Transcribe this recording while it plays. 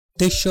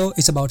This show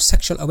is about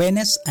sexual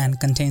awareness and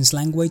contains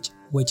language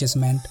which is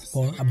meant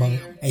for above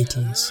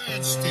 18s.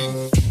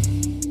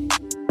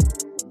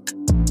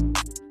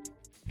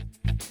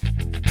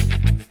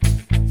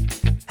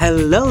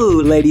 Hello,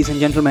 ladies and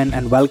gentlemen,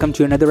 and welcome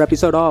to another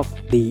episode of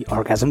The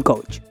Orgasm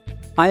Coach.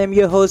 I am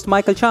your host,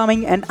 Michael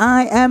Charming, and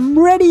I am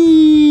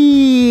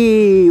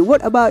ready!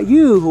 What about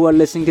you who are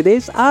listening to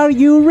this? Are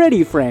you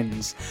ready,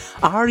 friends?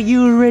 Are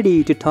you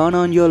ready to turn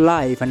on your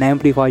life and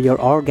amplify your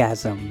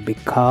orgasm?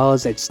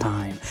 Because it's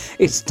time.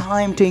 It's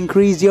time to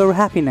increase your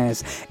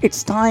happiness.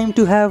 It's time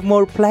to have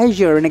more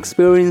pleasure and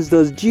experience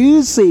those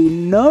juicy,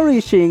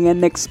 nourishing,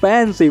 and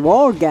expansive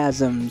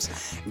orgasms.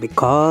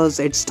 Because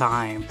it's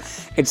time.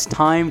 It's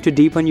time to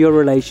deepen your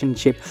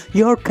relationship,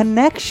 your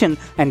connection,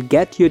 and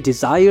get your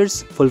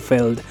desires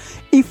fulfilled.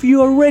 If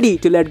you are ready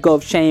to let go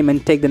of shame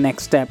and take the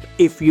next step,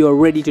 if you are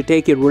ready to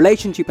take your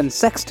relationship and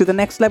sex to the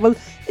next level,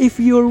 if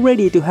you are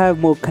ready to have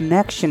more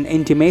connection,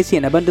 intimacy,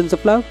 and abundance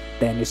of love,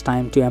 then it's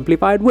time to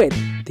amplify it with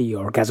the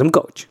Orgasm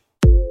Coach.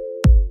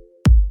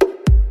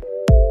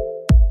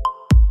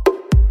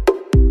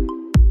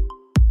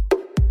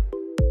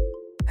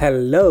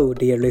 Hello,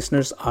 dear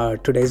listeners.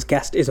 Today's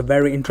guest is a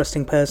very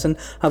interesting person.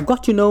 I've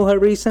got to know her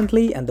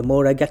recently, and the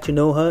more I get to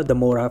know her, the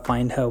more I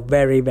find her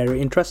very, very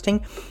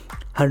interesting.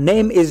 Her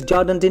name is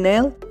Jordan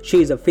Dinale.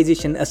 She is a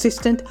physician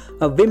assistant,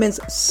 a women's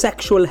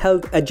sexual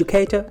health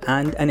educator,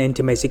 and an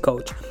intimacy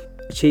coach.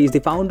 She is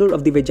the founder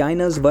of the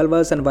Vaginas,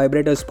 Vulvas, and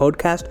Vibrators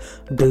podcast.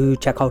 Do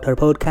check out her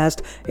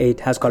podcast. It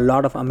has got a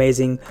lot of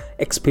amazing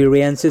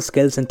experiences,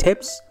 skills, and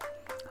tips.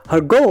 Her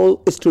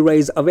goal is to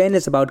raise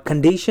awareness about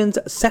conditions,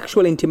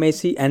 sexual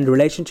intimacy, and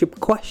relationship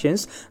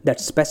questions that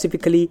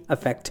specifically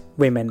affect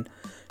women.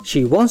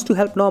 She wants to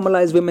help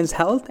normalize women's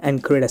health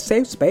and create a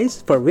safe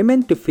space for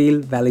women to feel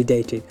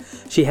validated.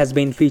 She has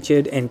been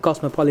featured in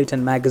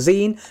Cosmopolitan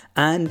magazine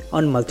and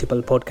on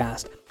multiple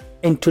podcasts.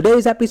 In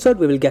today's episode,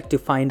 we will get to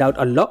find out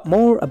a lot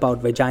more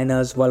about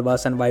vaginas,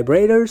 vulvas, and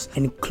vibrators,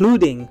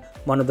 including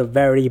one of the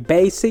very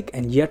basic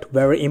and yet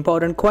very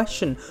important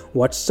question: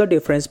 what's the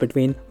difference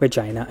between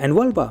vagina and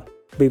vulva?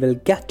 We will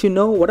get to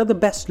know what are the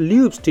best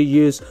lubes to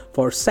use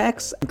for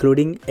sex,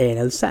 including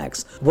anal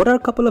sex. What are a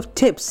couple of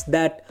tips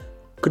that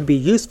could be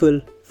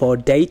useful for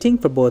dating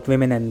for both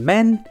women and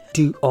men?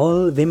 Do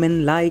all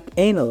women like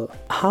anal?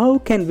 How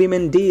can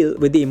women deal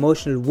with the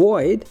emotional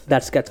void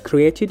that gets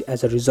created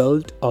as a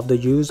result of the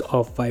use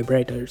of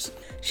vibrators?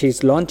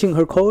 She's launching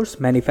her course,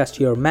 Manifest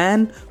Your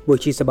Man,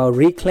 which is about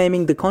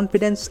reclaiming the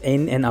confidence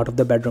in and out of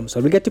the bedroom. So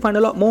we'll get to find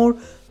a lot more.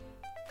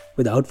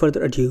 Without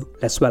further ado,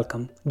 let's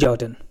welcome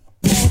Jordan.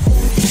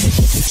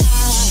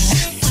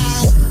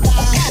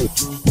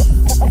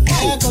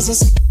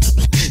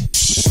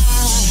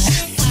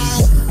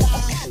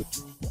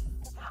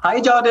 Hi,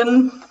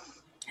 Jordan.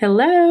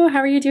 Hello, how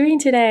are you doing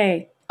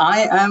today?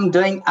 I am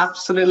doing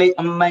absolutely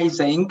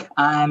amazing,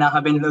 and I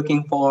have been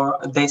looking for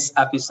this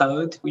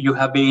episode. You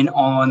have been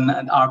on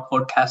our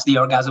podcast, The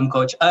Orgasm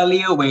Coach,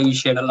 earlier, where you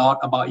shared a lot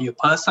about your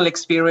personal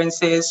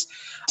experiences.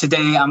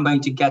 Today, I'm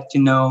going to get to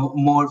know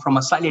more from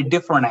a slightly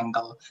different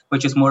angle,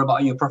 which is more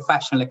about your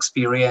professional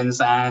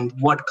experience and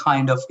what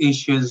kind of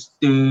issues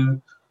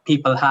do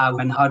people have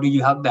and how do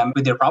you help them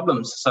with their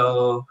problems.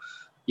 So,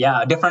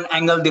 yeah, different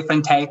angle,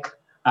 different take.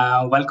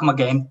 Welcome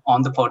again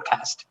on the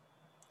podcast.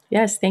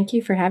 Yes, thank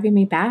you for having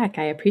me back.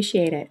 I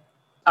appreciate it.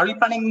 Are you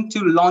planning to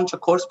launch a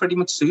course pretty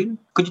much soon?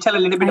 Could you tell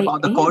a little bit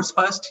about the course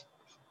first?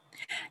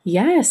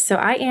 Yes, so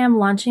I am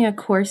launching a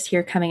course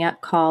here coming up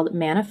called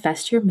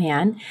Manifest Your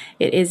Man.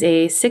 It is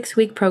a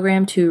 6-week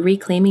program to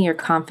reclaiming your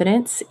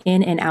confidence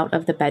in and out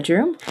of the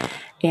bedroom.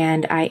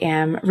 And I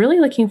am really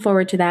looking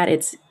forward to that.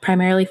 It's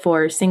primarily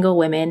for single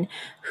women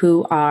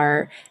who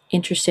are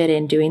interested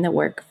in doing the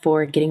work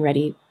for getting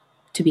ready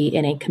to be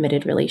in a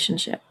committed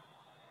relationship.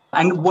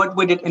 And what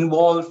would it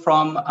involve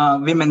from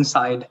women's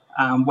side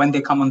when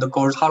they come on the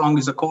course? How long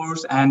is the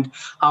course and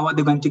how are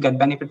they going to get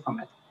benefit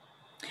from it?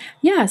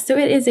 Yeah, so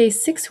it is a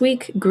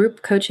 6-week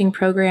group coaching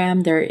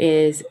program. There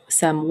is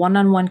some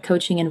one-on-one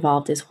coaching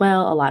involved as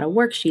well, a lot of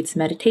worksheets,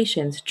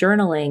 meditations,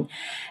 journaling.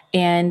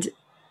 And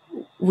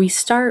we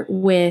start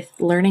with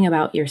learning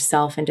about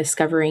yourself and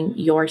discovering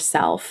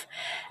yourself,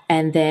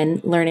 and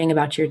then learning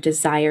about your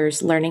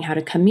desires, learning how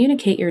to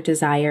communicate your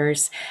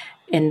desires,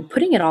 and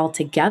putting it all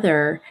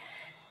together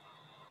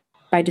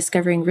by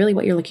discovering really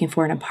what you're looking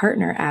for in a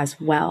partner as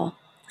well.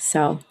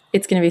 So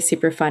it's going to be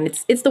super fun.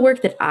 It's the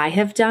work that I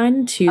have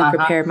done to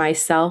prepare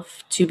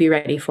myself to be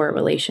ready for a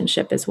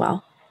relationship as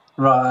well.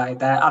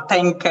 Right. I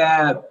think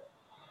I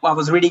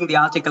was reading the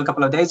article a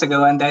couple of days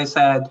ago, and they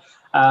said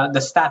the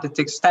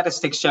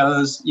statistics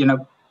shows,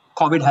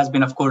 COVID has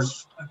been, of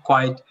course,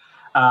 quite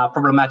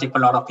problematic for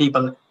a lot of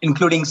people,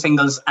 including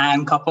singles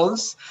and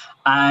couples.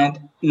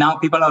 And now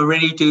people are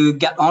ready to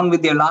get on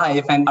with their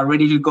life and are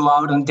ready to go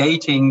out on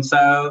dating.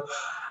 So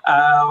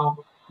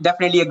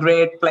definitely a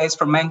great place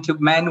for men to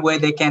men where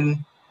they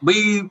can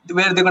where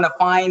they're going to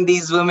find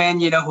these women,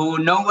 who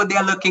know what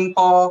they're looking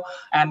for,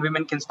 and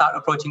women can start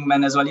approaching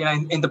men as well.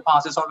 In the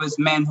past, it's always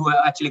men who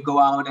actually go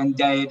out and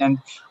date, and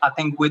I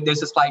think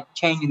there's a slight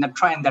change in the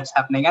trend that's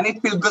happening, and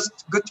it feels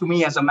good to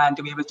me as a man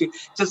to be able to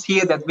just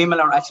hear that women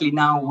are actually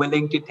now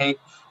willing to take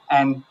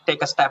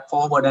a step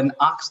forward and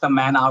ask the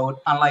man out,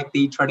 unlike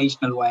the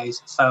traditional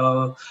ways.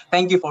 So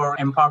thank you for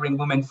empowering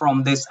women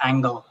from this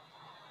angle.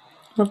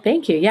 Well,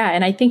 thank you. Yeah.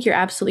 And I think you're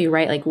absolutely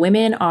right. Like,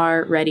 women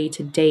are ready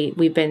to date.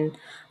 We've been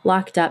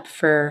locked up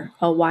for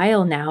a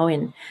while now,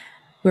 and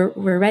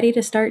we're ready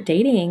to start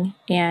dating.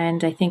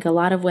 And I think a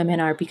lot of women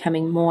are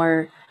becoming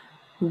more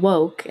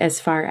woke as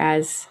far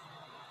as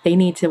they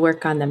need to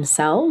work on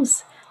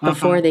themselves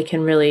before they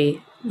can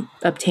really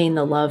obtain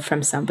the love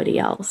from somebody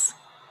else.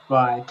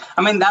 Right.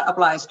 I mean, that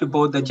applies to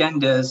both the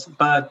genders,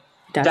 but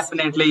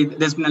definitely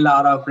there's been a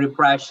lot of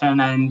repression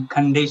and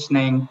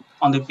conditioning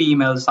on the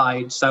female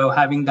side. So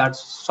having that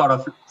sort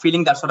of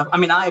feeling, I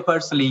mean, I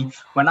personally,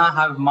 when I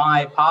have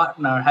my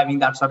partner having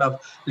that sort of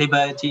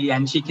liberty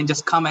and she can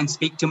just come and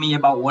speak to me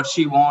about what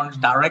she wants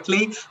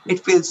directly,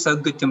 it feels so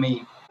good to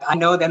me. I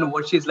know then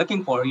what she's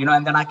looking for,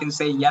 and then I can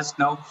say yes,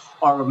 no,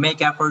 or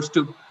make efforts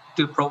to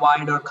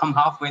provide or come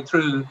halfway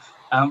through,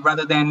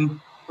 rather than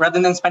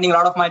spending a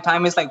lot of my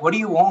time is like, what do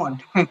you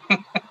want?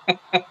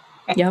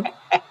 Yep.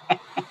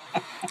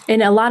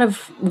 And a lot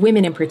of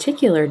women in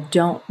particular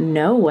don't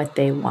know what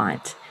they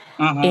want.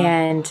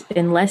 And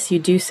unless you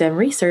do some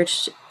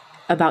research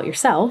about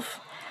yourself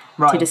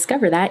to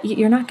discover that,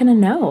 you're not going to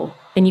know.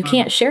 And you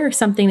can't share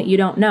something that you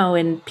don't know,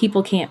 and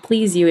people can't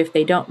please you if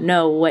they don't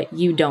know what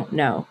you don't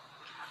know.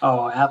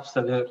 Oh,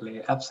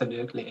 absolutely.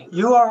 Absolutely.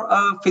 You are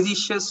a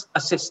physician's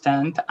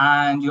assistant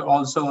and you're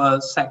also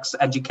a sex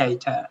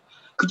educator.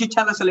 Could you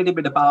tell us a little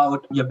bit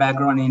about your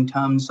background in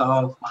terms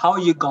of how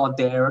you got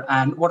there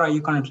and what are you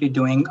currently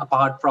doing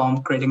apart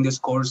from creating this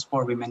course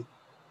for women?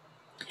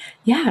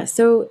 Yeah,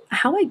 so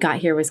how I got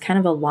here was kind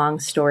of a long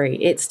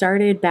story. It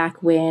started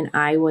back when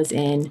I was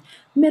in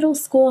middle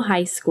school,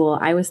 high school.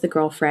 I was the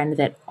girlfriend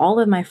that all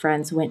of my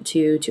friends went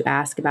to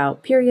ask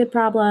about period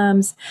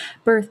problems,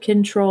 birth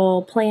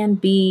control, Plan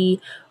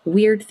B,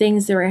 weird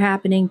things that were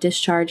happening,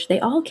 discharge. They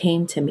all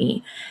came to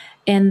me.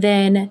 And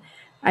then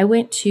I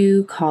went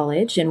to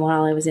college, and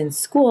while I was in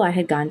school, I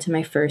had gone to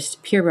my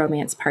first Pure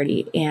Romance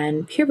party.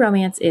 And Pure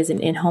Romance is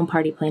an in-home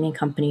party planning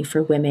company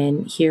for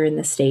women here in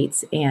the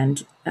States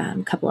and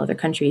a couple other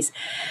countries.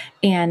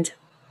 And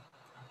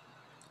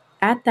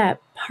at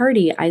that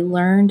party, I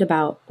learned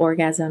about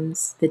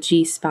orgasms, the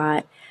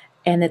G-spot,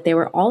 and that there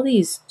were all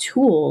these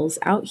tools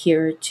out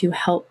here to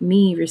help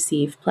me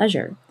receive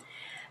pleasure.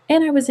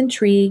 And I was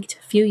intrigued.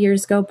 A few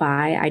years go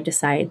by. I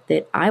decided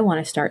that I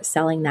want to start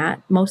selling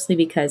that, mostly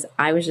because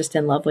I was just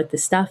in love with the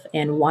stuff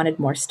and wanted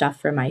more stuff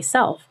for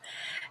myself.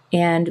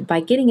 And by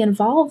getting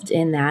involved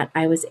in that,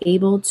 I was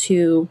able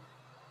to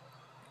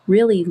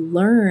really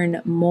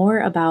learn more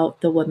about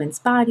the woman's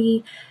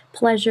body,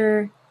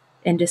 pleasure,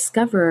 and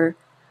discover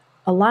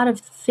a lot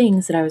of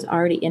things that I was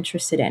already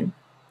interested in.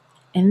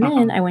 And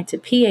then I went to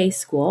PA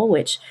school,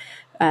 which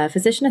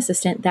physician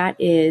assistant, that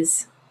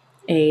is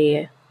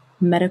a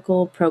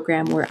medical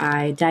program where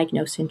I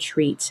diagnose and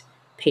treat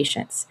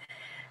patients.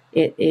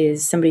 It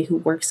is somebody who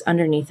works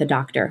underneath a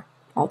doctor,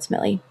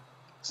 ultimately.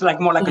 So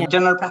more like a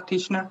general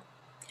practitioner?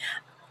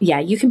 Yeah,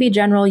 you can be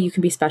general, you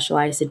can be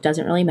specialized. It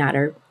doesn't really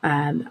matter.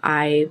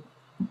 I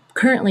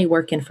currently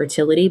work in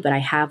fertility, but I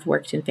have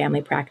worked in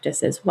family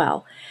practice as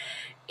well.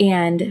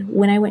 And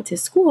when I went to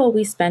school,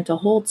 we spent a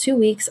whole 2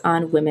 weeks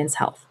on women's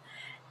health.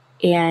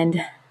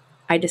 And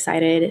I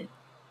decided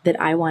that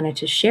I wanted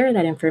to share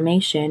that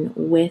information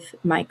with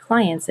my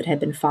clients that had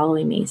been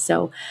following me.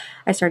 So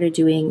I started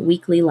doing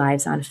weekly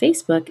lives on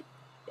Facebook,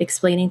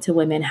 explaining to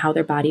women how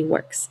their body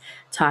works,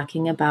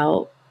 talking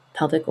about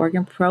pelvic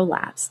organ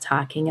prolapse,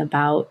 talking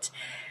about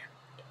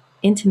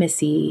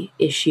intimacy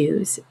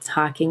issues,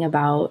 talking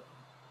about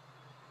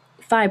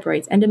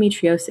fibroids,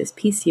 endometriosis,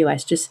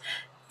 PCOS, just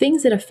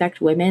things that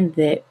affect women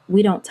that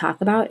we don't talk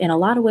about. And a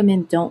lot of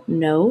women don't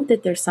know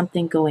that there's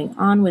something going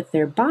on with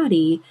their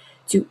body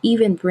to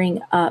even bring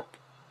up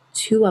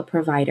to a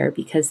provider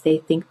because they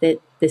think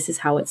that this is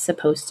how it's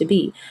supposed to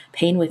be.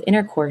 Pain with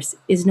intercourse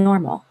is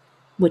normal,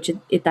 which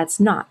that's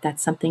not.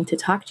 That's something to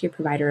talk to your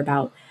provider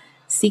about.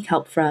 Seek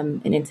help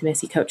from an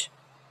intimacy coach.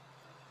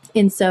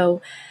 And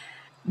so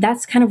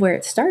that's kind of where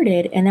it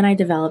started. And then I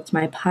developed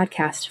my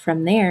podcast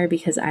from there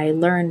because I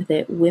learned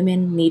that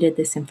women needed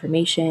this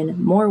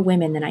information. More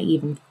women than I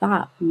even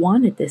thought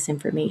wanted this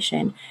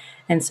information.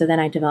 And so then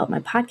I developed my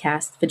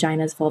podcast,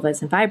 Vaginas,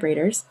 Vulvas, and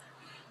Vibrators.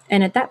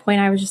 And at that point,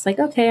 I was just like,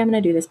 okay, I'm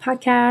going to do this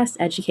podcast,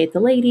 educate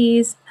the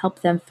ladies, help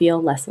them feel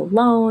less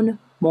alone,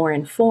 more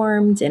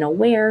informed and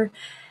aware.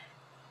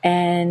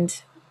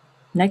 And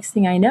next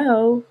thing I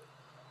know,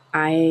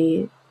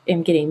 I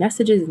am getting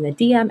messages in the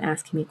DM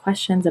asking me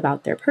questions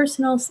about their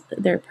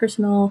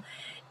personal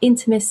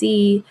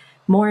intimacy,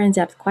 more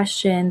in-depth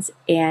questions.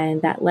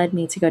 And that led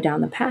me to go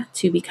down the path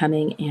to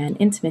becoming an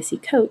intimacy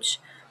coach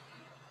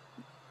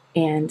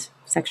and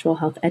sexual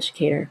health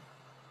educator.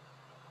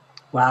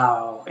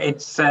 Wow,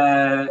 it's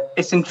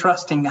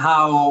interesting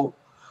how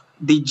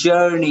the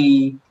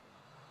journey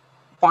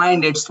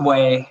find its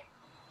way.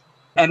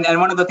 And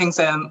one of the things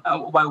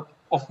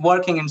of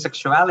working in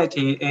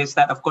sexuality is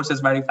that, of course, is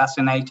very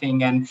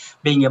fascinating, and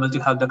being able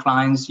to help the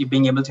clients, you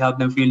being able to help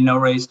them feel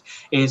nourished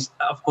is,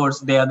 of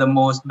course, they are the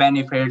most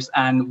benefits,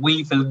 and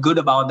we feel good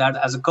about that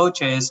as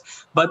coaches.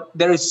 But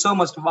there is so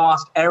much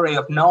vast array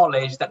of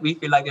knowledge that we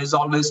feel like there's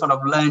always sort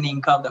of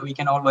learning curve that we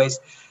can always,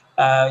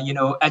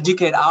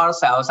 educate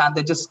ourselves, and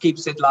that just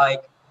keeps it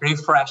like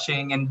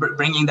refreshing and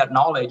bringing that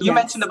knowledge. You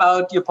mentioned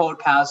about your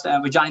podcast,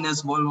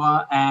 Vaginas,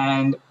 Vulva,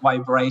 and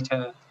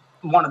Vibrator.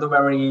 One of the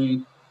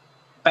very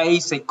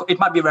basic, it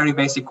might be a very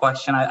basic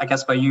question, I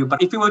guess, for you,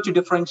 but if you were to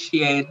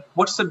differentiate,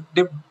 what's the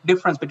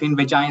difference between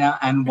vagina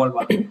and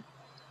vulva?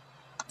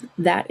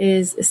 That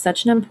is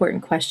such an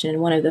important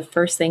question. One of the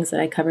first things that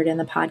I covered in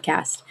the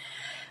podcast.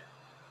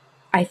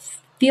 I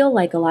feel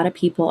like a lot of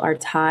people are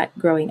taught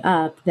growing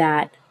up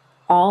that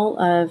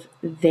all of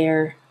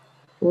their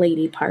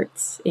lady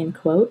parts, in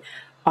quote,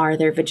 are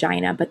their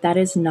vagina, but that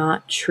is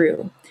not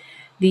true.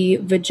 The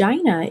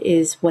vagina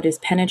is what is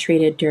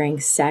penetrated during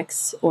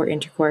sex or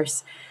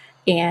intercourse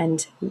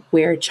and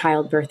where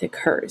childbirth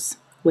occurs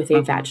with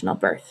a vaginal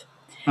birth.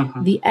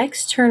 The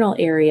external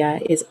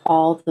area is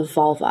all the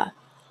vulva.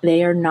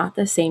 They are not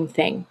the same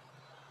thing.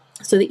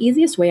 So the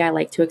easiest way I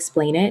like to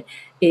explain it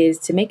is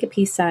to make a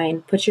peace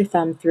sign, put your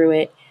thumb through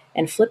it,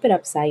 and flip it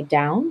upside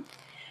down.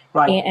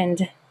 Right.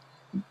 And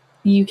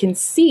you can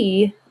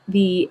see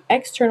the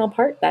external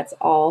part, that's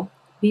all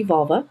the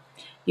vulva.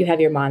 You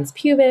have your mons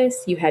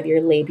pubis, you have your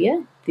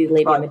labia, the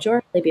labia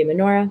majora, labia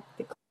minora,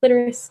 the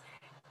clitoris,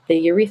 the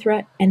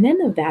urethra, and then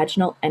the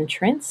vaginal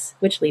entrance,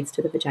 which leads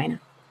to the vagina.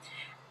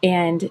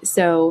 And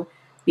so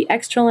the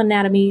external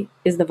anatomy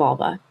is the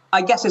vulva.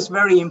 I guess it's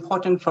very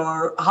important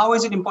how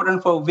is it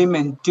important for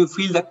women to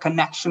feel that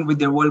connection with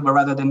their vulva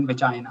rather than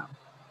vagina?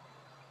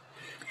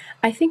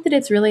 I think that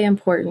it's really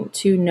important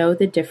to know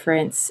the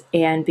difference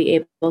and be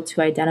able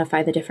to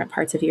identify the different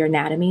parts of your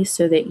anatomy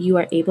so that you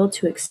are able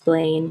to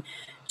explain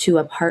to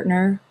a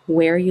partner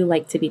where you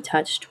like to be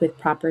touched with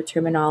proper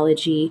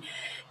terminology.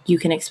 You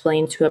can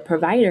explain to a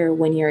provider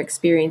when you're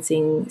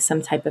experiencing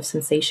some type of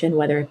sensation,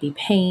 whether it be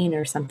pain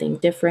or something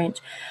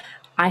different.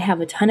 I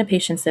have a ton of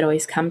patients that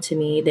always come to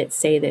me that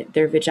say that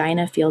their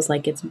vagina feels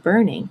like it's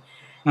burning.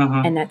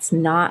 And that's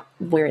not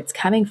where it's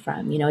coming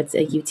from. It's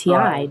a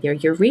UTI, their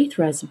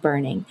urethra is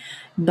burning.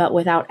 But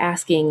without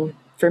asking,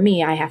 for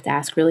me, I have to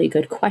ask really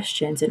good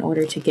questions in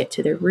order to get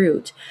to the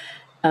root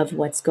of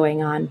what's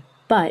going on.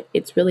 But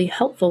it's really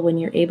helpful when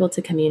you're able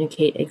to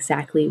communicate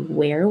exactly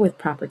where with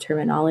proper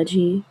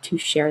terminology to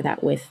share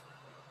that with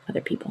other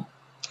people.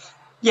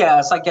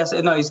 Yes, I guess,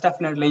 it's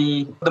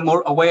definitely the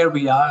more aware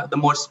we are, the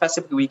more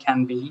specific we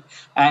can be.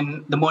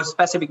 And the more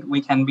specific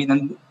we can be,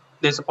 then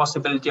there's a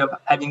possibility of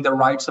having the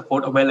right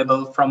support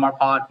available from our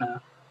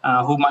partner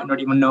who might not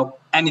even know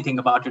anything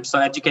about it. So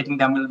educating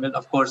them will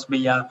of course,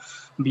 be a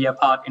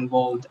part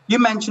involved. You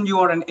mentioned you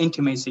are an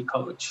intimacy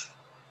coach.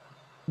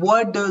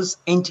 What does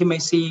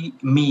intimacy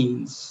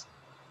means?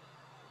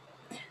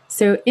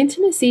 So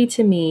intimacy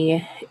to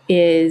me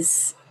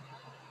is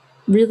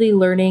really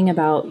learning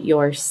about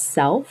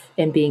yourself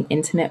and being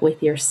intimate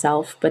with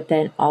yourself, but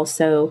then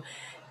also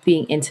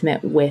being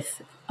intimate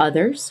with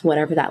others,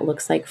 whatever that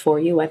looks like for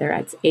you, whether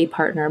it's a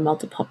partner,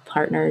 multiple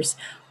partners,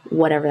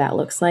 whatever that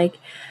looks like.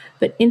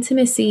 But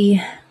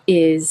intimacy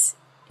is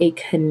a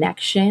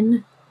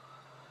connection,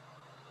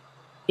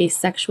 a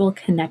sexual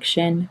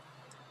connection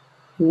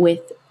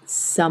with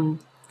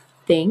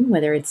something,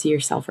 whether it's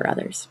yourself or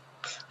others.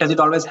 Does it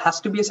always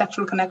has to be a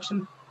sexual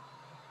connection?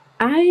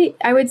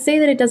 I would say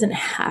that it doesn't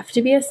have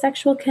to be a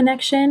sexual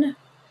connection,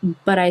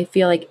 but I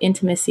feel like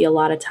intimacy a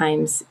lot of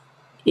times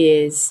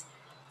is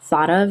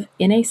thought of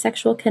in a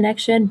sexual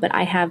connection, but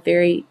I have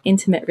very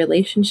intimate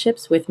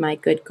relationships with my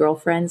good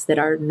girlfriends that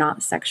are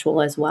not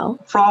sexual as well.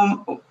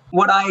 From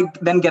what I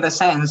then get a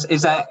sense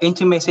is that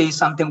intimacy is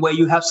something where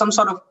you have some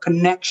sort of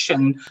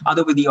connection,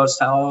 either with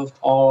yourself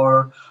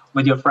or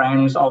with your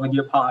friends or with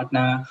your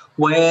partner,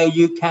 where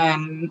you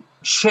can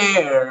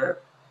share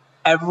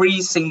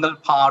every single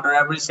part or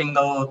every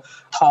single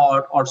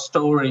thought or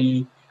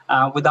story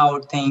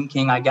without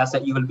thinking, I guess,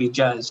 that you will be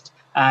judged.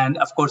 And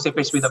of course, if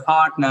it's with a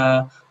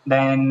partner,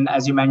 then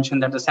as you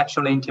mentioned, that the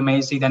sexual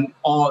intimacy, then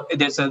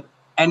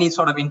any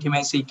sort of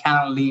intimacy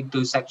can lead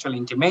to sexual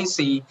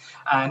intimacy.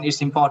 And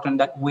it's important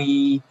that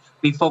we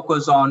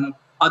focus on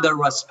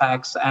other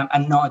aspects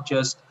and not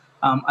just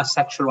a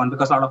sexual one,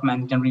 because a lot of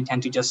men generally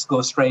tend to just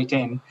go straight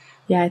in.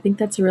 Yeah, I think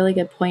that's a really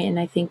good point. And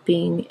I think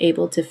being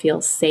able to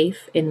feel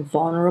safe and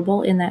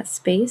vulnerable in that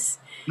space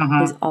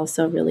is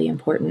also really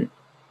important.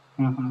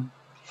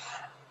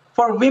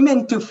 For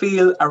women to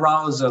feel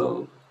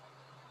arousal,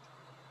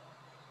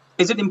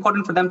 is it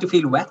important for them to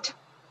feel wet?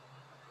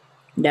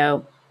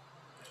 No.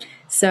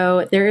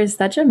 So there is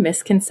such a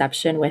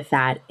misconception with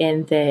that,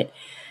 in that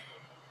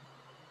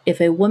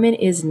if a woman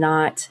is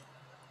not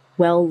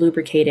well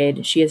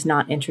lubricated, she is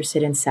not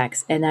interested in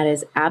sex. And that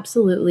is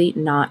absolutely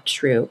not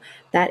true.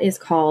 That is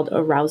called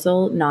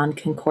arousal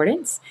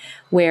non-concordance,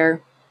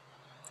 where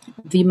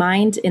the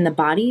mind and the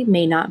body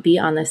may not be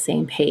on the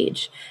same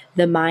page.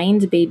 The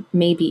mind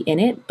may be in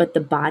it, but the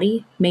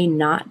body may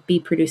not be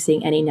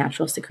producing any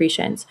natural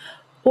secretions.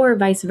 Or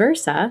vice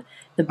versa,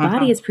 the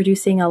body is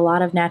producing a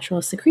lot of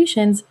natural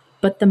secretions,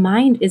 but the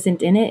mind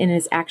isn't in it and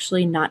is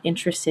actually not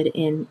interested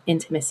in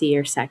intimacy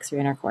or sex or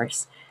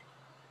intercourse.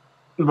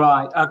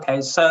 Right.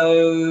 Okay.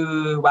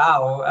 So,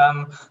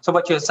 wow. So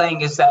what you're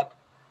saying is that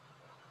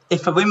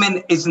if a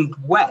woman isn't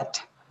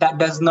wet, that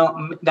does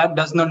not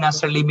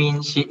necessarily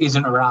mean she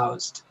isn't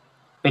aroused,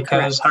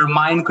 because Correct. her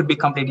mind could be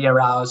completely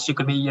aroused. She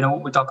could be,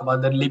 we talk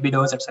about the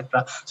libidos,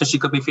 etc. So she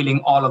could be feeling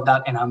all of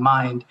that in her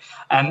mind,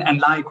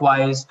 and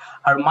likewise,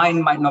 her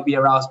mind might not be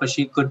aroused, but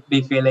she could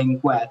be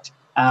feeling wet.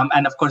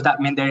 And of course, that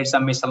means there is a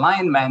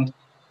misalignment,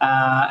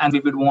 and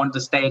we would want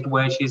the state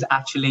where she's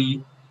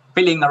actually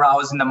feeling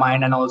aroused in the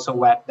mind and also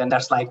wet. Then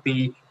that's like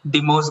the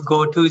most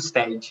go-to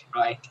stage,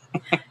 right?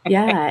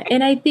 Yeah.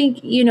 And I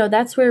think,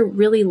 that's where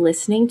really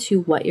listening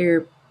to what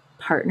your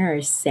partner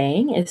is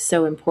saying is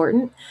so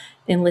important,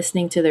 and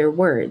listening to their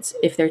words.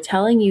 If they're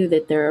telling you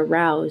that they're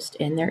aroused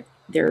and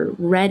they're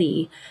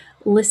ready,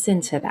 listen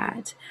to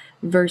that.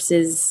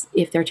 Versus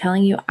if they're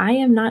telling you, I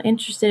am not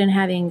interested in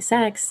having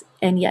sex,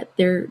 and yet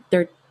they're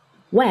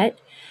wet,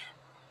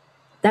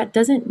 that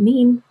doesn't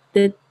mean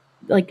that,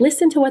 like,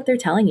 listen to what they're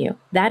telling you.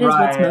 That is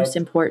what's most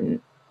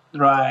important.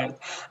 Right.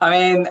 I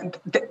mean,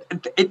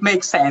 it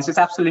makes sense. It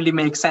absolutely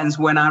makes sense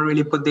when I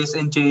really put this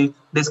into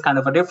this kind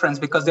of a difference,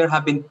 because there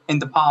have been in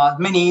the past,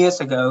 many years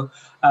ago,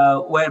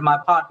 where my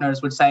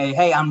partners would say,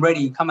 hey, I'm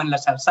ready. Come and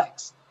let's have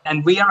sex.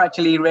 And we are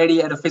actually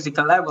ready at a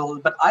physical level,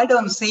 but I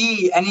don't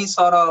see any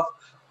sort of,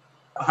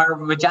 her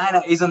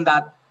vagina isn't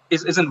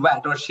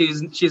wet, or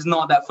she's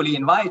not that fully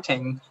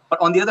inviting. But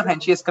on the other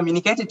hand, she has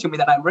communicated to me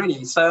that I'm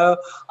ready. So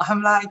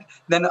I'm like,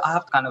 then I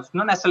have to kind of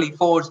not necessarily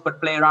force,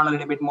 but play around a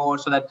little bit more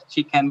so that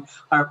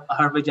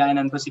her vagina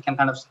and pussy can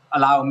kind of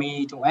allow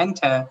me to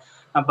enter.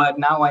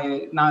 But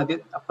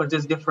of course,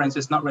 this difference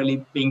is not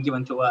really being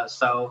given to us,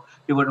 so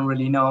you wouldn't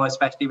really know,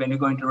 especially when you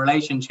go into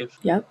relationships.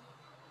 Yep.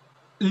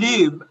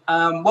 Lube,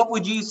 what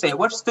would you say?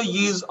 What's the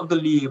use of the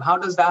lube? How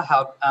does that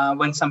help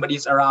when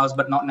somebody's aroused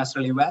but not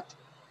necessarily wet?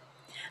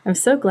 I'm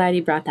so glad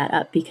you brought that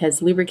up,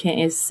 because lubricant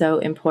is so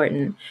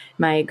important.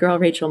 My girl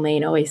Rachel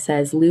Maine always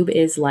says lube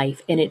is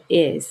life, and it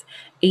is.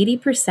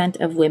 80%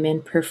 of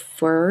women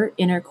prefer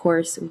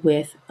intercourse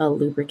with a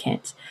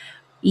lubricant,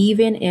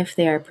 even if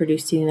they are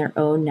producing their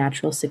own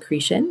natural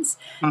secretions,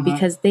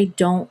 because they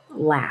don't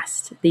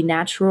last. The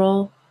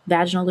natural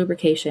vaginal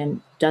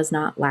lubrication does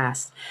not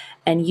last.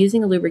 And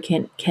using a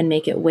lubricant can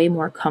make it way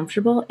more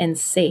comfortable and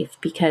safe,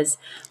 because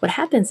what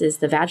happens is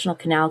the vaginal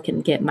canal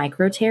can get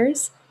micro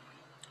tears,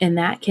 and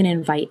that can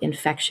invite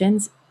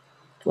infections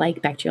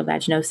like bacterial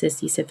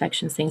vaginosis, yeast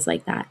infections, things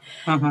like that.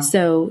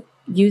 So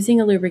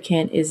using a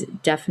lubricant is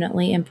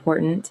definitely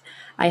important.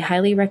 I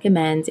highly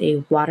recommend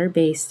a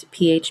water-based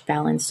pH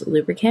balanced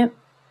lubricant.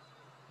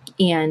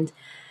 And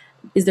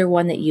is there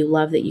one that you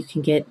love that you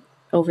can get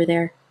over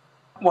there?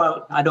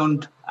 Well, I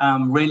don't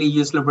really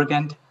use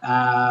lubricant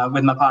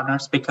with my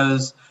partners,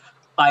 because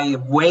I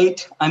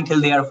wait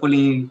until they are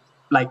fully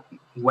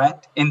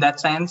wet in that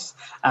sense.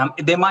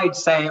 They might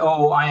say,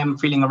 oh, I am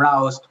feeling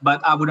aroused,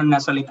 but I wouldn't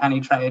necessarily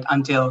penetrate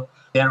until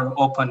they're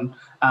open.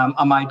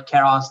 I might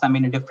caress them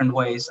in different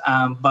ways.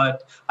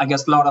 But I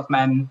guess a lot of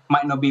men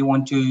might not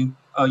want to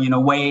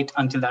wait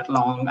until that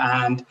long.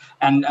 And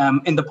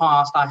in the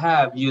past, I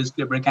have used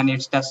lubricant.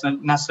 It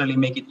doesn't necessarily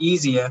make it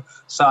easier.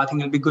 So I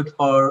think it'll be good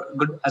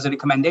as a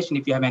recommendation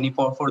if you have any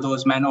for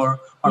those men or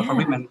for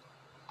women.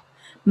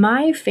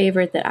 My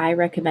favorite that I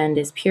recommend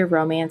is Pure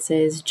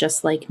Romance's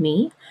Just Like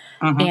Me,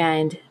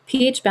 and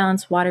pH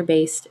balanced,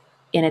 water-based,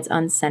 and it's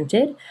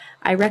unscented.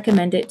 I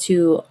recommend it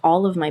to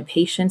all of my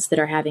patients that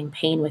are having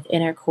pain with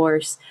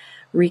intercourse,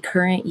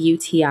 recurrent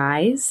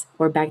UTIs,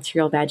 or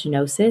bacterial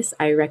vaginosis.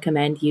 I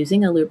recommend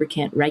using a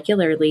lubricant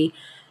regularly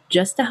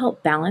just to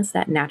help balance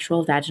that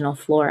natural vaginal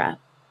flora.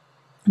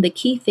 The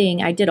key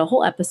thing, I did a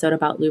whole episode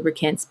about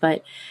lubricants,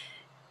 but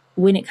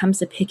when it comes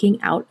to picking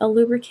out a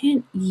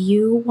lubricant,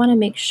 you want to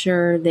make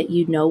sure that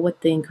you know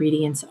what the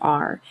ingredients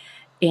are.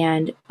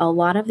 And a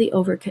lot of the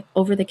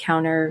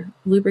over-the-counter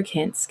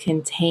lubricants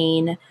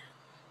contain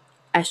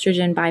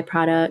estrogen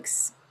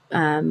byproducts.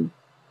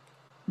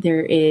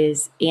 There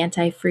is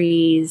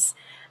antifreeze,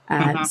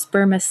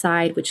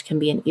 spermicide, which can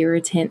be an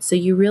irritant. So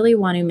you really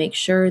want to make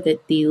sure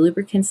that the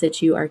lubricants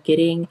that you are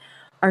getting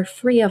are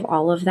free of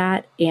all of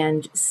that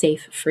and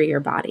safe for your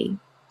body.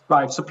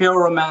 Right. So Pure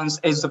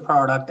Romance is the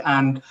product,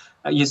 and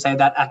you say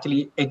that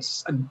actually it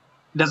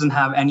doesn't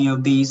have any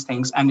of these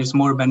things, and it's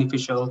more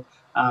beneficial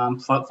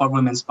for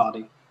women's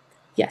body.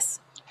 Yes.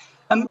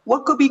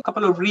 What could be a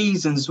couple of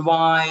reasons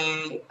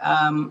why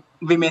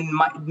women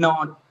might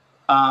not,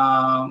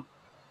 have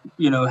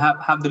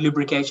the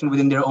lubrication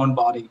within their own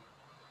body?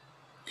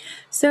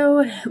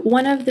 So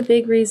one of the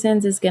big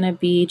reasons is going to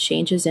be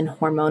changes in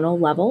hormonal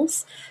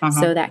levels.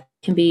 So that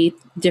Can be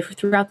different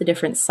throughout the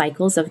different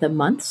cycles of the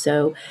month.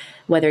 So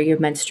whether you're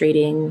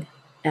menstruating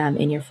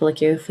in your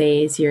follicular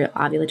phase, your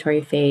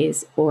ovulatory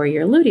phase, or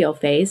your luteal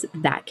phase,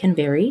 that can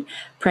vary.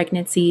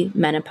 Pregnancy,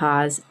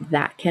 menopause,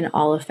 that can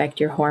all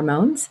affect your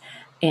hormones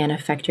and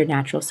affect your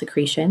natural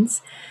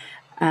secretions.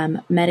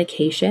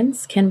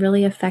 Medications can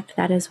really affect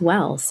that as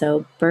well.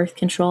 So birth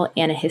control,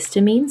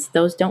 antihistamines,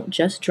 those don't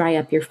just dry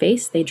up your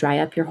face, they dry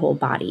up your whole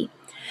body.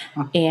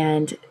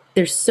 And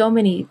there's so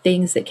many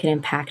things that can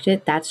impact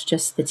it. That's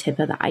just the tip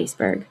of the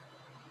iceberg.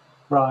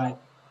 Right.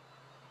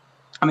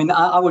 I mean,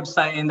 I would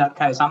say in that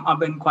case, I've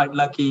been quite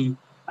lucky,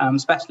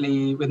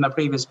 especially with my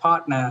previous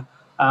partner,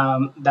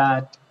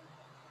 that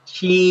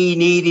she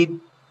needed,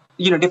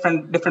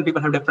 different people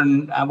have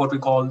different, what we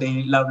call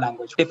the love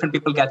language. Different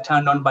people get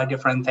turned on by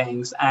different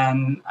things.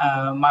 And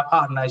my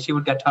partner, she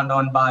would get turned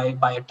on by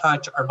a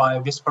touch or by a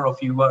whisper of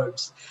few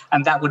words.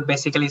 And that would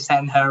basically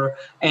send her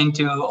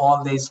into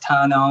all this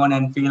turn on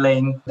and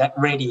feeling that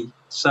ready.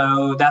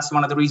 So that's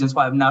one of the reasons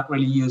why I've not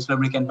really used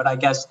lubricant. But I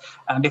guess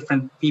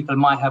different people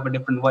might have a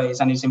different ways.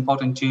 And it's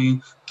important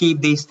to keep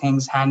these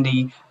things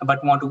handy,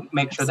 but want to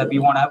make sure that we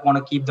want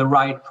to keep the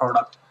right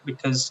product,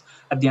 because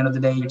at the end of the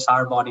day, it's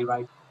our body,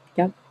 right?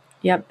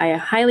 Yep. I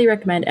highly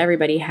recommend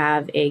everybody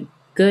have a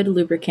good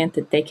lubricant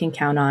that they can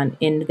count on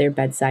in their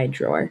bedside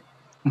drawer.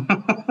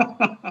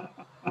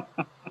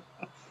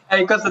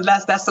 Because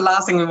that's the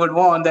last thing we would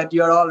want, that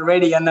you're all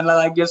ready and then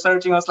like you're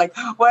searching, I was like,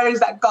 where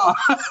is that gone?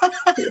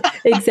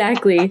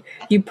 Exactly.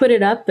 You put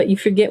it up, but you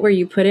forget where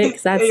you put it,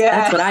 because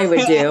that's what I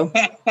would do.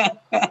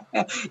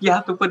 You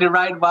have to put it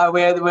right by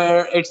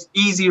where it's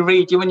easy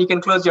reach. Even you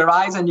can close your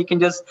eyes and you can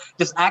just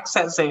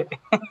access it.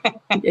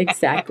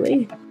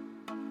 Exactly.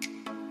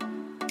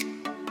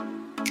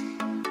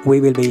 We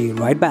will be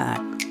right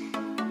back.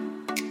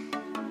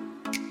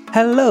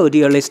 Hello,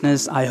 dear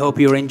listeners. I hope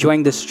you're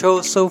enjoying this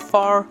show so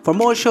far. For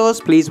more shows,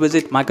 please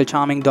visit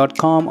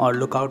michaelcharming.com or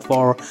look out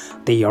for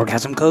The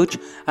Orgasm Coach.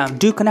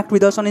 Do connect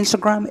with us on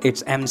Instagram.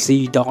 It's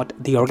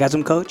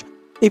mc.theorgasmcoach.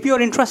 If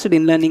you're interested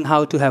in learning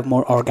how to have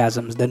more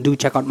orgasms, then do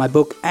check out my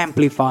book,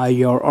 Amplify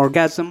Your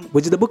Orgasm,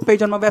 which is the book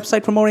page on my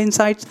website for more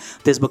insights.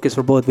 This book is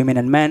for both women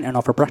and men and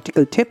offer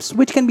practical tips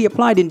which can be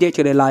applied in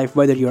day-to-day life,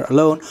 whether you're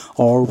alone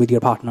or with your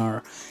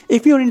partner.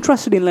 If you're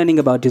interested in learning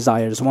about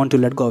desires, want to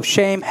let go of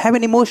shame, have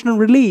an emotional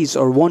release,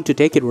 or want to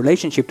take your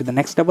relationship to the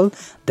next level,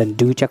 then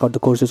do check out the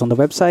courses on the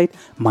website,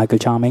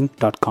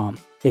 michaelcharming.com.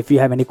 If you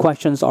have any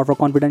questions or for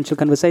confidential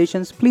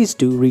conversations, please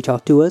do reach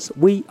out to us.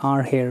 We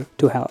are here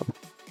to help.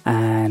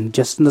 And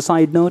just on the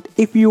side note,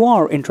 if you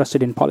are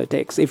interested in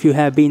politics, if you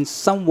have been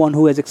someone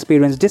who has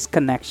experienced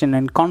disconnection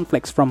and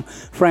conflicts from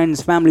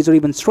friends, families, or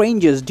even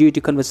strangers due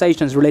to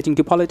conversations relating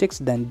to politics,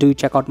 then do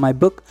check out my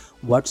book,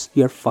 What's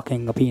Your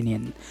Fucking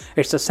Opinion?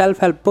 It's a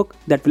self-help book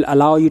that will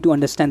allow you to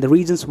understand the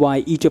reasons why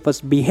each of us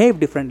behave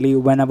differently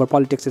whenever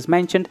politics is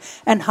mentioned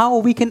and how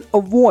we can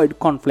avoid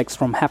conflicts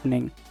from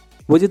happening.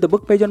 Visit the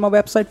book page on my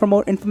website for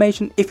more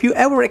information. If you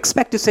ever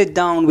expect to sit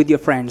down with your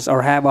friends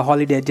or have a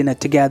holiday dinner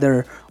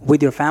together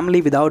with your family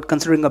without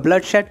considering a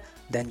bloodshed,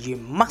 then you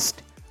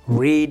must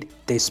read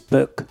this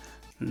book.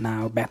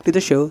 Now back to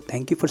the show.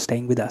 Thank you for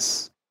staying with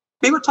us.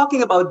 We were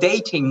talking about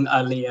dating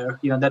earlier,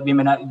 that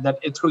women that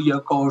through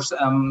your course,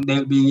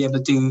 they'll be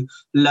able to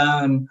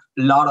learn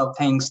a lot of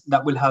things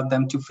that will help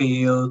them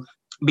to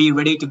be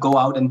ready to go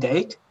out and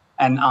date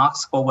and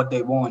ask for what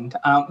they want.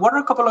 What are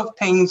a couple of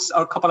things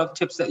or a couple of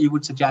tips that you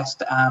would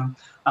suggest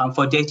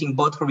for dating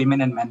both for women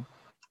and men?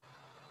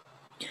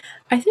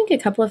 I think a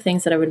couple of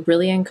things that I would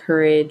really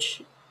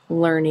encourage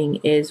learning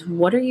is,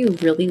 what are you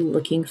really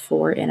looking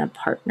for in a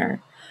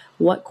partner?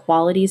 What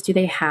qualities do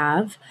they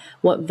have?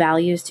 What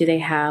values do they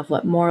have?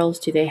 What morals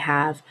do they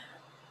have?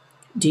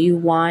 Do you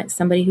want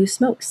somebody who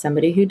smokes,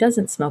 somebody who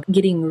doesn't smoke?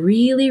 Getting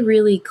really,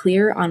 really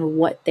clear on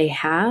what they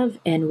have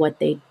and what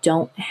they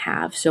don't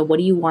have. So what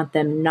do you want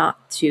them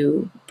not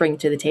to bring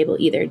to the table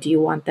either? Do you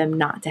want them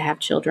not to have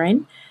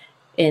children?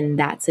 And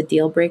that's a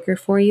deal breaker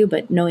for you,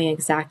 but knowing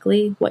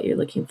exactly what you're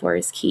looking for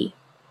is key.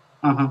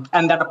 Mm-hmm.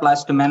 And that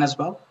applies to men as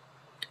well?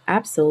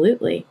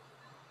 Absolutely.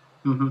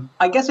 Mm-hmm.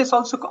 I guess it's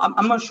also,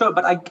 I'm not sure,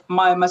 but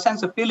my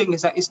sense of feeling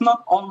is that it's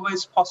not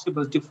always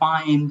possible to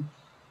find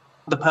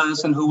the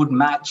person who would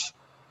match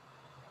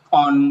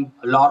on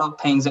a lot of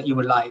things that you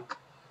would like.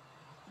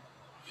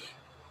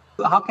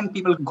 How can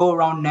people go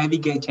around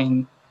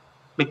navigating?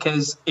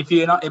 Because if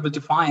you're not able to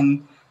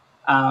find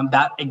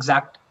that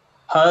exact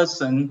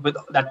person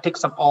that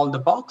ticks up all the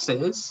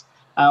boxes,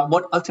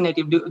 what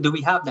alternative do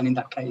we have then in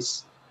that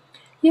case?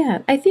 Yeah,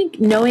 I think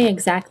knowing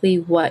exactly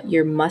what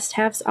your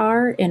must-haves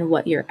are and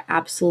what your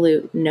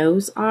absolute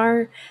no's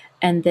are,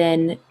 and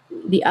then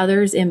the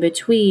others in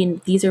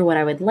between, these are what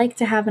I would like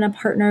to have in a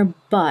partner,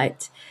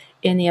 but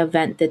in the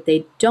event that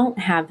they don't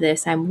have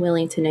this, I'm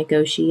willing to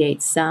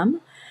negotiate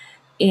some.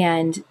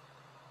 And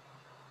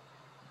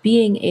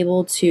being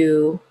able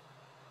to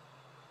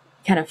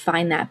kind of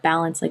find that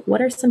balance, like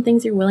what are some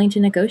things you're willing to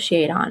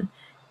negotiate on,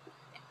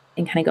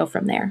 and kind of go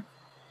from there.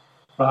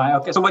 Right.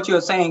 Okay. So what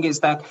you're saying is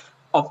that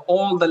of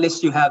all the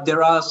lists you have,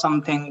 there are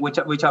something which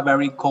are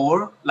very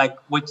core, like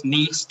which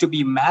needs to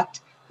be met.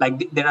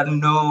 Like there are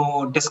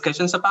no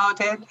discussions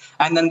about it.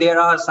 And then there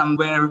are some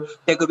where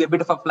there could be a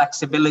bit of a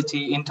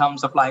flexibility in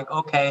terms of like,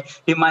 okay,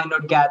 you might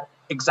not get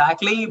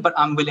exactly, but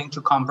I'm willing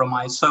to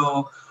compromise.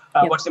 So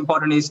what's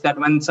important is that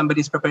when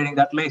somebody's preparing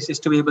that list is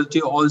to be able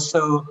to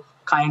also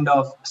kind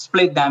of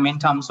split them in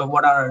terms of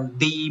what are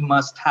the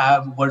must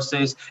have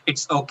versus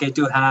it's okay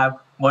to have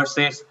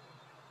versus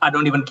I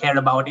don't even care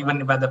about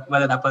even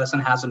whether that person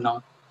has or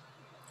not.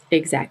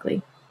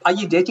 Exactly. Are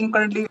you dating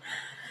currently?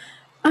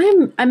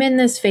 I'm in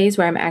this phase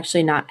where I'm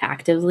actually not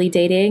actively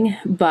dating,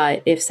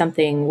 but if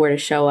something were to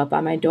show up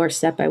on my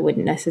doorstep, I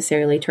wouldn't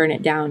necessarily turn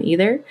it down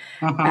either.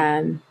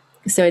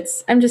 So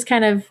I'm just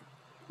kind of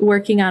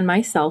working on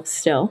myself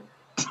still.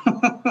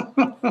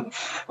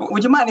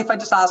 Would you mind if I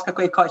just ask a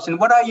quick question?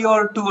 What are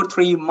your 2 or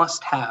 3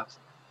 must-haves?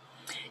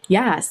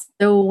 Yes.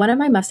 So one of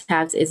my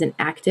must-haves is an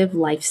active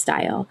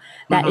lifestyle.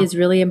 That is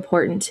really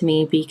important to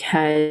me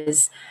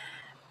because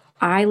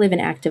I live an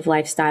active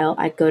lifestyle.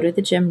 I go to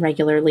the gym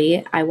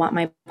regularly. I want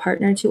my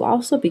partner to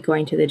also be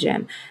going to the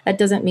gym. That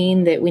doesn't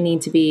mean that we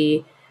need to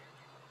be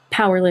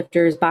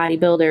powerlifters,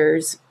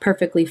 bodybuilders,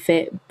 perfectly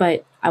fit,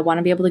 but I want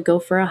to be able to go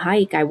for a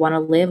hike. I want to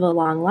live a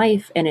long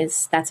life. And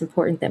that's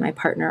important that my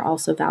partner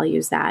also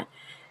values that,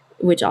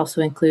 which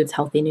also includes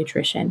healthy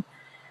nutrition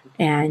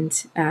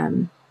and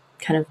kind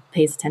of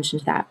pays attention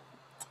to that.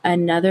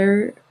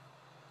 Another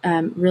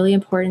really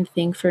important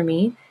thing for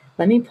me,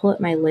 let me pull up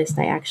my list.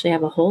 I actually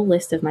have a whole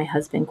list of my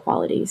husband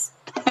qualities.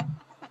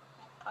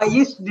 I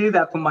used to do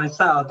that for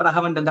myself, but I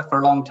haven't done that for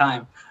a long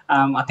time.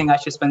 I think I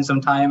should spend some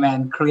time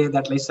and create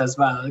that list as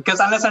well. Because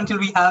until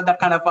we have that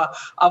kind of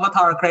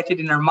avatar created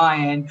in our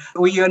mind,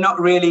 we are not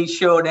really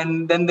sure.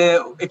 And then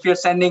if you're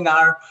sending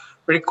our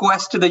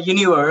request to the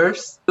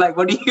universe, like,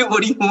 what do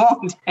you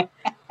want?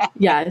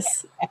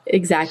 Yes,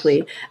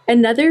 exactly.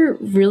 Another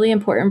really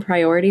important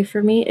priority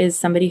for me is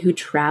somebody who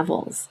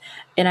travels.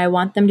 And I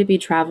want them to be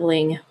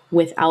traveling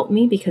without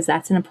me because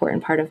that's an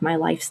important part of my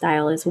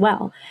lifestyle as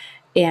well.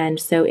 And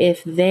so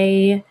if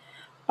they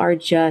are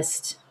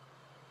just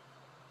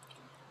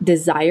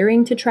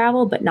desiring to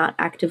travel but not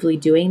actively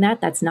doing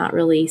that, that's not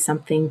really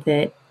something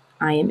that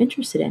I am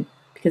interested in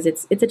because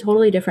it's a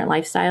totally different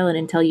lifestyle. And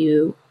until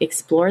you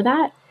explore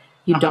that,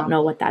 you don't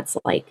know what that's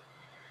like.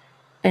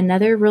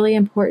 Another really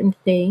important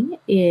thing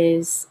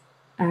is,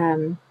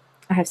 I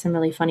have some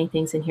really funny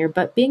things in here,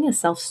 but being a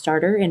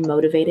self-starter and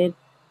motivated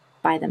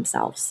by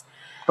themselves.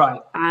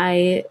 Right.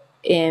 I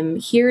am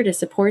here to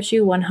support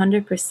you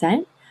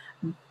 100%,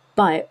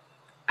 but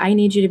I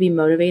need you to be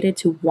motivated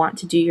to want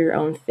to do your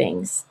own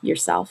things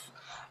yourself.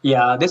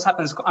 Yeah, this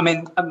happens. I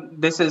mean,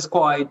 this is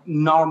quite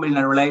normal in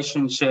a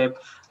relationship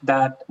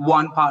that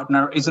one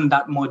partner isn't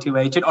that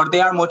motivated, or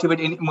they are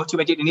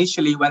motivated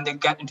initially when they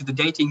get into the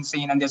dating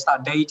scene and they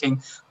start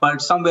dating,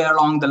 but somewhere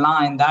along the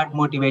line that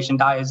motivation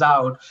dies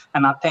out.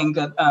 And I think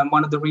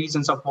one of the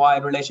reasons of why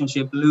a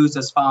relationship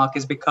loses spark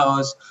is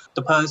because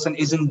the person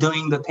isn't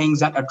doing the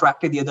things that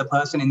attracted the other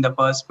person in the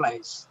first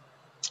place.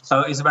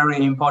 So it's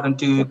very important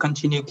to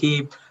continue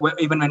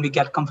even when we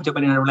get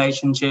comfortable in a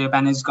relationship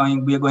and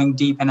we are going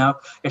deep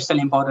enough, it's still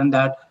important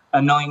that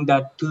knowing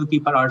that 2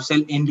 people are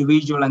still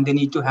individual and they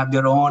need to have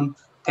their own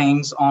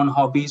things, own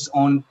hobbies,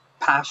 own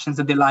passions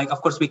that they like.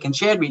 Of course, we can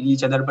share with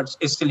each other, but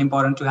it's still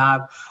important to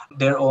have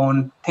their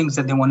own things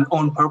that they want,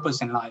 own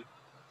purpose in life.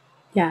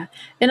 Yeah.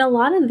 And a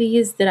lot of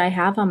these that I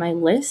have on my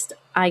list,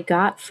 I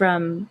got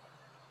from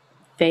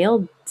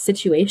failed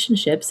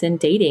situationships and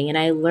dating. And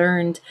I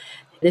learned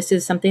this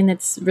is something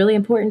that's really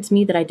important to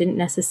me that I didn't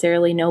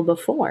necessarily know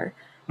before,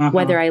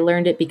 whether I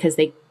learned it because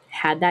they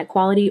had that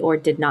quality or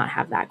did not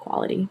have that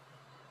quality.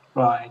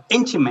 Right.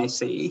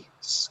 Intimacy.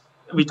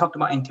 We talked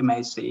about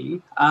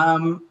intimacy.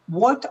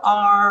 What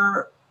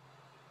are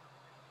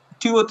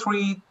 2 or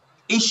 3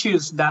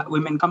 issues that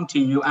women come to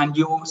you and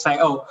you say,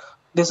 oh,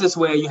 this is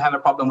where you have a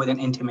problem with an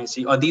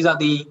intimacy, or these are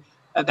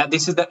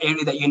this is the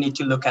area that you need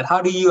to look at?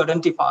 How do you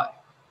identify?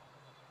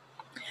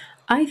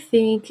 I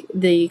think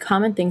the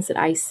common things that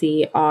I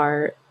see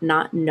are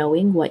not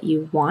knowing what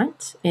you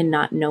want and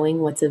not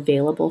knowing what's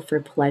available for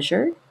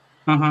pleasure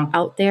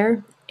out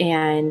there.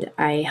 And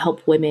I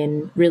help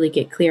women really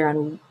get clear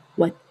on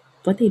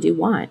what they do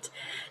want.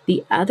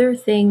 The other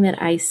thing that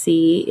I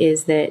see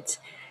is that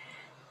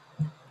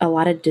a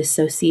lot of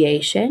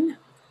dissociation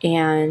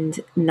and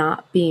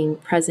not being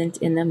present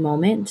in the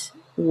moment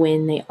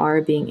when they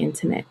are being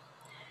intimate.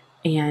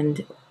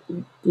 And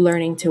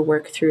learning to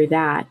work through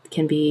that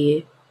can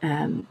be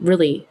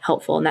really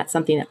helpful. And that's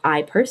something that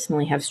I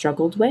personally have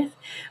struggled with,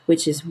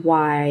 which is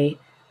why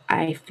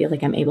I feel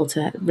like I'm able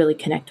to really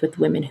connect with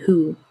women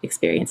who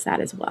experience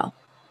that as well.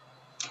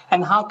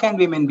 And how can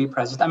women be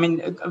present? I mean,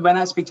 when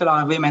I speak to a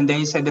lot of women,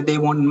 they say that they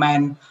want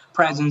men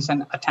present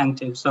and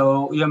attentive.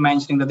 So you're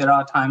mentioning that there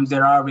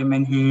are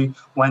women who,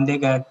 when they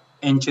get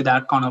into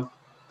that kind of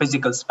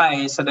physical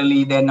space,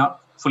 suddenly they're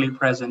not fully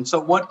present. So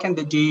what can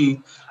they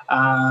do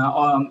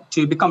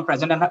to become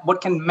present, and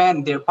what can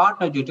men, their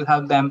partner, do to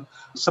help them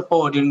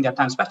support during that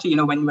time, especially,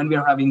 when we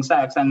are having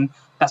sex, and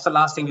that's the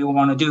last thing we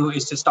want to do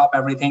is to stop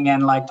everything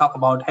and like talk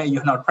about, hey,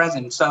 you're not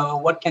present. So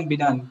what can be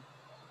done?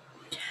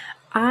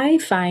 I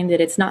find that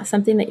it's not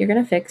something that you're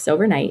going to fix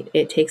overnight.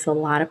 It takes a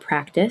lot of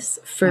practice.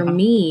 For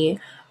me,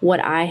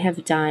 what I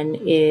have done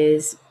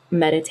is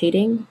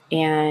meditating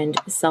and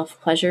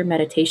self-pleasure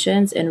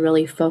meditations, and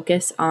really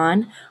focus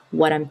on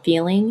what I'm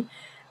feeling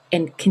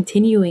and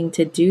continuing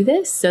to do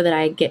this so that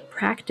I get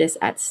practice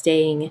at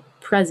staying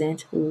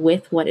present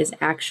with what is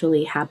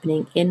actually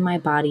happening in my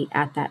body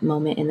at that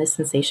moment and the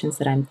sensations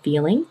that I'm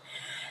feeling.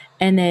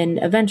 And then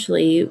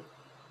eventually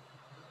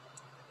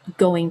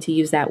going to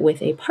use that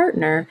with a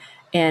partner,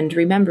 and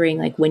remembering,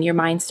 like, when your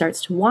mind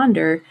starts to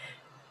wander,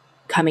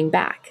 coming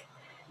back.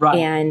 Right.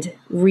 And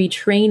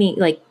retraining,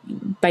 like,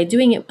 by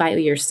doing it by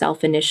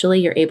yourself initially,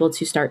 you're able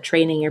to start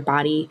training your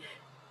body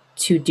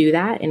to do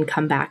that and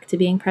come back to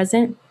being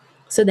present.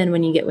 So then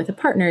when you get with a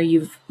partner,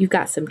 you've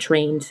got some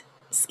trained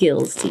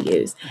skills to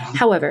use.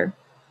 However,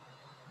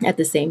 at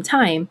the same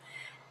time,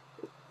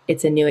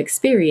 it's a new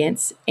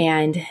experience.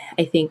 And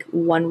I think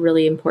one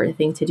really important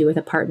thing to do with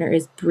a partner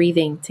is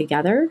breathing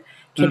together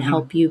can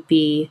help you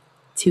be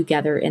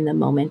together in the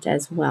moment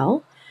as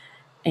well.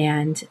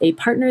 And a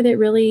partner that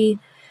really,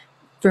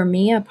 for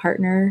me, a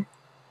partner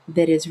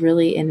that is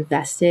really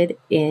invested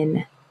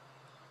in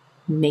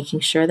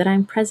making sure that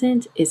I'm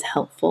present is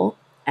helpful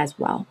as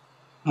well.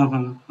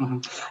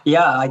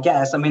 Yeah, I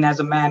guess. I mean,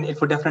 as a man,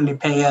 it would definitely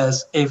pay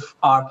us if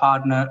our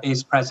partner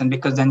is present,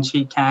 because then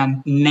she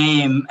can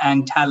name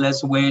and tell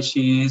us where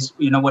she is,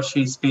 what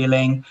she's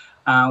feeling,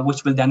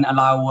 which will then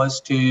allow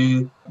us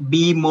to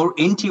be more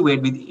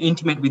intimate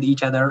with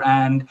each other,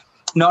 and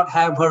not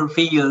have her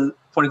feel,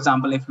 for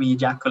example, if we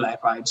ejaculate,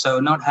 right? So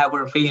not have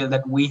her feel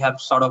that we have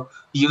sort of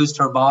used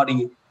her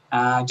body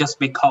just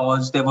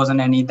because there wasn't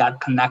any that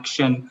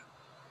connection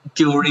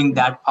during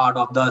that part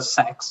of the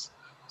sex.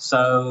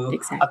 So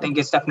exactly. I think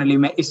it's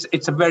definitely,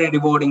 it's a very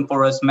rewarding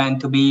for us men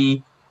to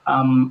be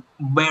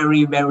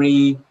very,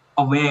 very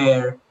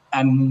aware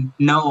and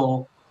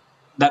know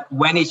that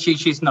when is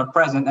she's not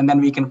present, and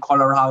then we can call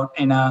her out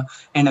in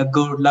a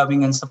good,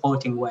 loving, and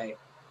supporting way.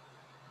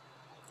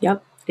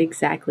 Yep,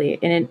 exactly.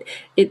 And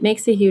it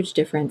makes a huge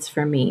difference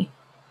for me.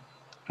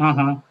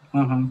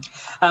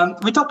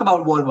 We talked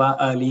about vulva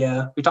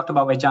earlier. We talked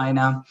about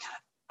vagina.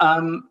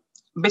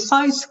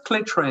 Besides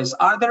clitoris,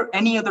 are there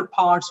any other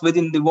parts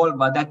within the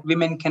vulva that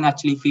women can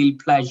actually feel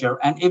pleasure?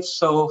 And if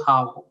so,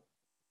 how?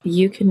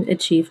 You can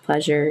achieve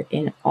pleasure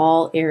in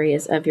all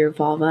areas of your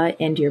vulva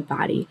and your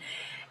body.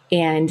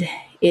 And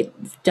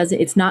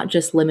it's not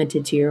just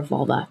limited to your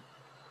vulva.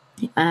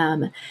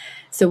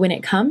 So when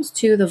it comes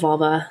to the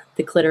vulva,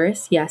 the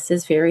clitoris, yes,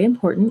 is very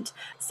important.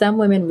 Some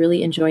women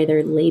really enjoy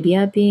their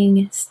labia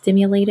being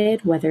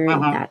stimulated, whether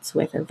that's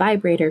with a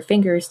vibrator,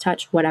 fingers,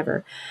 touch,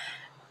 whatever.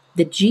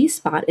 The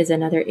G-spot is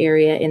another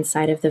area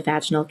inside of the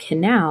vaginal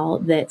canal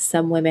that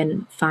some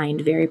women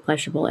find very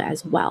pleasurable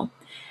as well.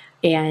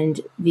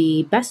 And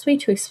the best way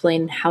to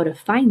explain how to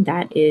find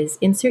that is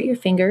insert your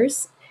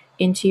fingers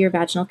into your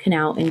vaginal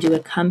canal and do a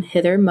come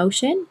hither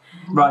motion,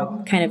 right,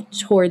 kind of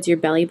towards your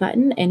belly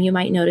button. And you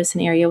might notice an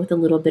area with a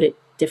little bit of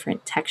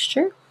different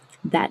texture.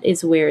 That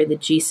is where the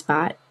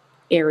G-spot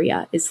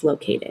area is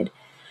located.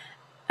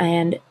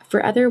 And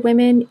for other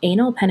women,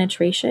 anal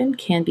penetration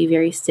can be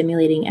very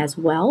stimulating as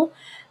well,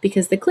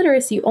 because the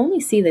clitoris, you only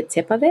see the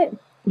tip of it,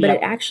 but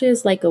it actually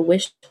is like a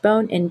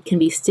wishbone and can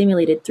be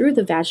stimulated through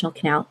the vaginal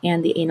canal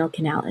and the anal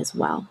canal as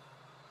well.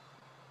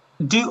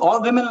 Do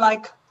all women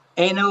like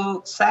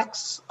anal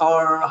sex,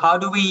 or how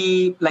do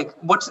we, like,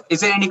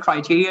 is there any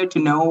criteria to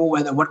know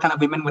what kind of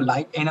women will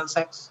like anal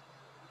sex?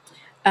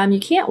 You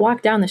can't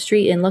walk down the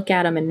street and look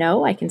at them and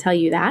know, I can tell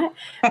you that.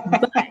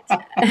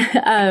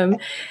 But,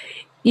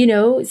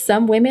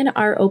 some women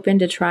are open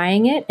to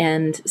trying it,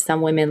 and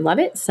some women love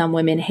it. Some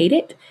women hate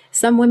it.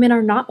 Some women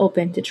are not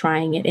open to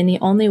trying it. And the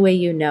only way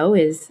you know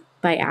is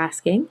by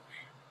asking.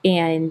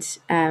 And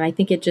I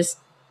think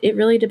it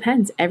really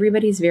depends.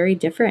 Everybody's very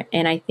different.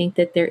 And I think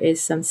that there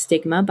is some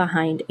stigma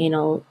behind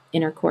anal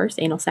intercourse,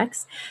 anal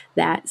sex,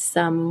 that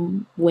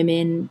some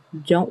women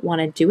don't want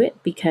to do it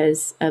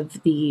because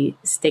of the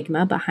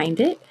stigma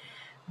behind it.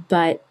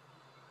 But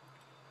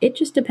it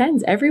just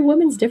depends. Every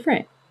woman's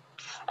different.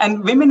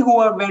 And women who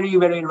are very,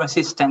 very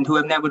resistant, who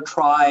have never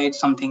tried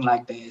something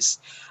like this,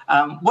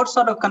 what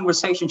sort of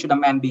conversation should a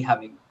man be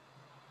having?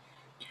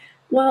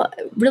 Well,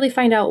 really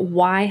find out,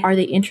 why are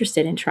they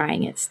interested in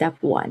trying it? Step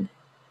one.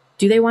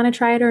 Do they want to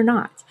try it or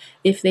not?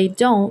 If they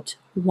don't,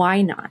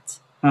 why not?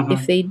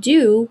 If they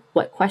do,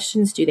 what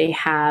questions do they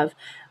have?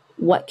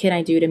 What can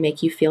I do to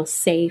make you feel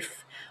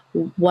safe?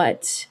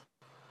 What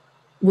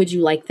would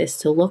you like this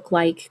to look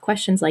like?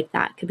 Questions like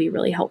that could be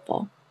really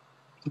helpful.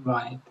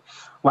 Right.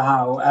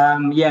 Wow.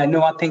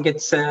 I think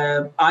it's,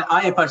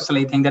 I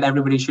personally think that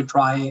everybody should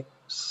try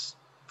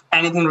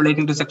anything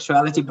relating to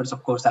sexuality, but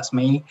of course that's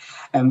me.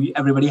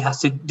 Everybody has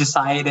to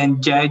decide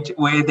and judge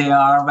where they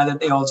are, whether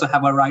they also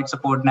have a right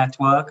support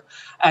network,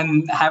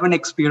 and have an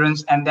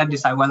experience, and then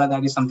decide whether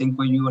that is something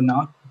for you or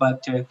not.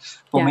 But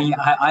for me,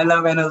 I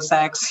love anal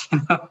sex.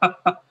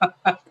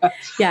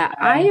 Yeah,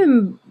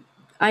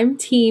 I'm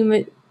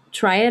team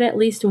try it at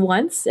least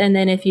once, and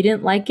then if you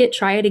didn't like it,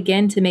 try it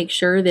again to make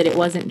sure that it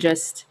wasn't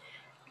just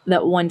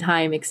that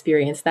one-time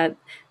experience.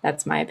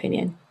 That's my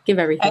opinion. Give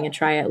everything a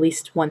try at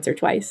least once or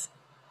twice.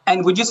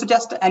 And would you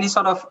suggest any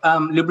sort of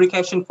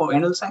lubrication for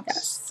anal sex?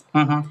 Yes.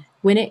 Mm-hmm.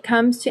 When it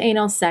comes to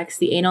anal sex,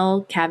 the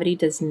anal cavity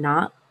does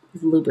not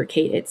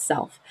lubricate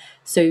itself.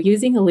 So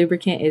using a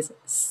lubricant is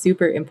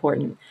super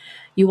important.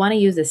 You want to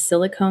use a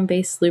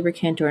silicone-based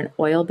lubricant or an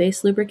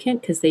oil-based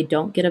lubricant because they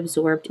don't get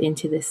absorbed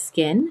into the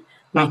skin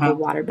like a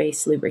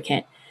water-based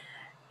lubricant.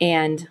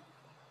 And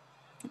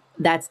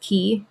that's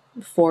key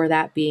for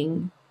that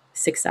being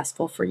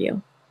successful for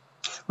you.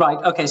 Right.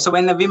 Okay. So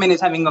when the woman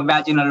is having a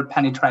vaginal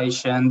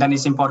penetration, then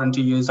it's important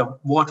to use a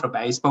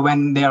water-based. But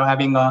when they are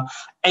having a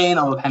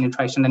anal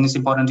penetration, then it's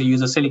important to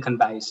use a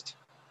silicone-based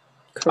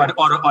or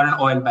an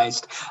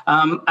oil-based.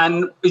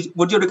 And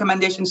would your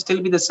recommendation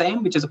still be the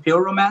same, which is a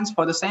Pure Romance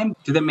for the same?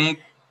 Do they make?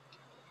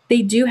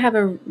 They do have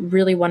a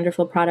really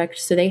wonderful product.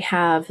 So they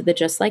have the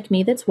Just Like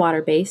Me that's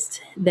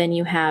water-based. Then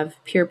you have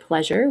Pure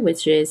Pleasure,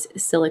 which is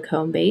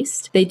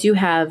silicone-based. They do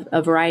have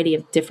a variety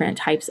of different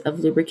types of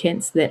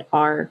lubricants that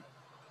are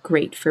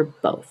great for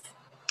both.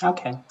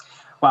 Okay.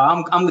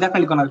 Well, I'm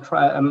definitely going to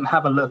try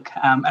have a look,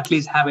 at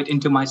least have it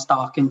into my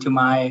stock, into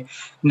my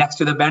next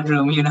to the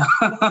bedroom,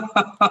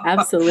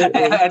 Absolutely.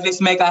 At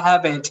least make a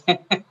habit.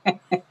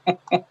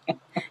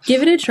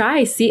 Give it a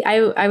try. See,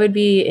 I would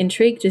be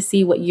intrigued to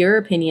see what your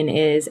opinion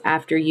is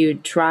after you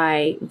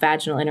try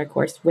vaginal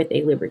intercourse with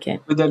a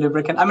lubricant. With a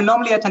lubricant. I mean,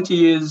 normally I tend to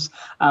use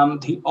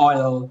the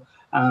oil.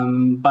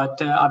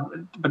 But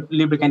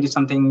lubricant is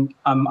something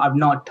I've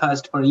not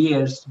touched for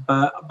years.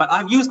 But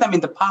I've used them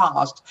in the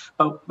past.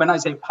 But when I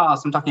say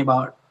past, I'm talking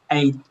about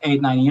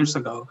 9 years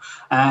ago.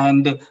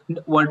 And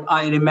what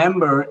I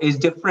remember is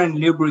different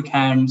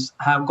lubricants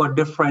have got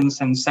different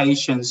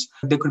sensations.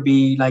 They could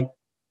be like,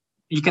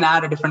 you can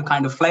add a different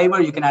kind of flavor,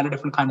 you can add a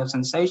different kind of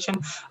sensation.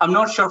 I'm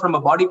not sure from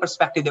a body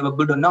perspective they were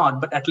good or not,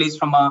 but at least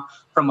from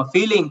a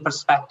feeling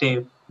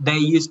perspective, they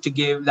used to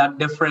give that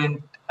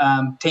different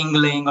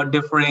tingling or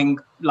differing,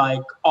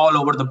 like all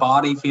over the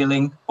body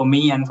feeling for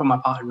me and for my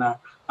partner.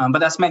 But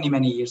that's many,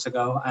 many years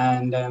ago.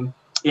 And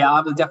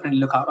I will definitely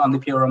look out on the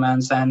Pure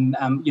Romance. And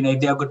if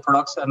they are good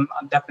products, I'll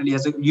definitely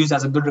use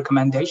as a good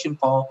recommendation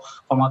for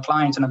my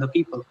clients and other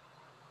people.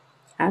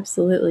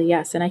 Absolutely,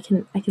 yes. And I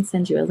can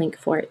send you a link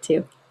for it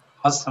too.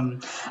 Awesome.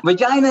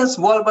 Vaginas,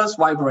 vulvas,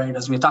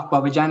 vibrators. We talk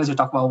about vaginas, we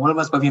talk about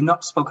vulvas, but we've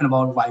not spoken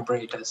about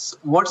vibrators.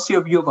 What's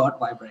your view about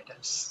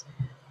vibrators?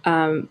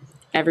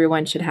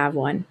 Everyone should have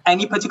one.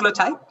 Any particular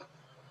type?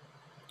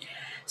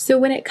 So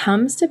when it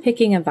comes to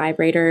picking a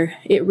vibrator,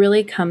 it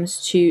really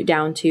comes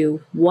down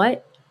to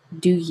what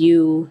do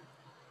you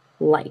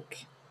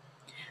like?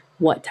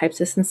 What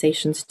types of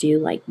sensations do you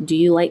like? Do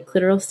you like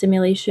clitoral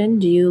stimulation?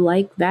 Do you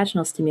like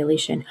vaginal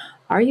stimulation?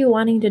 Are you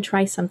wanting to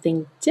try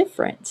something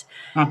different?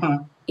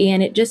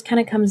 And it just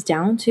kind of comes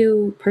down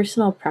to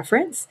personal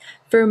preference.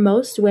 For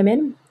most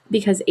women,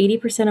 because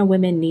 80% of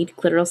women need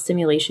clitoral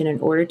stimulation in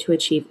order to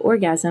achieve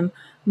orgasm,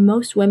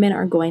 most women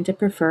are going to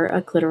prefer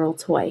a clitoral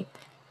toy.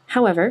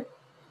 However,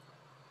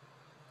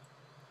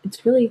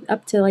 it's really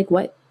up to like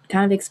what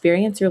kind of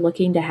experience you're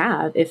looking to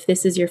have. If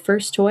this is your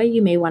first toy,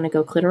 you may want to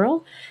go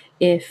clitoral.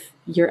 If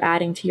you're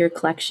adding to your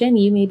collection,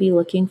 you may be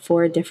looking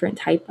for a different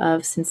type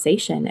of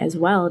sensation as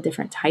well, a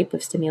different type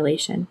of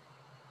stimulation.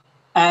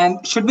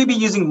 And should we be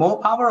using more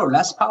power or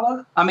less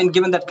power? I mean,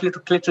 given that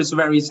clitoris is a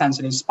very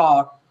sensitive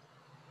spot,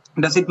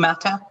 does it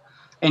matter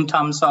in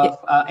terms of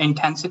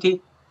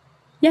intensity?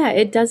 Yeah,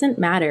 it doesn't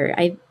matter.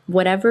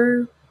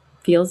 Whatever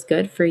feels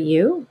good for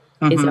you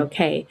is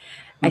okay.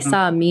 I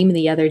saw a meme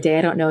the other day.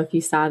 I don't know if you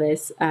saw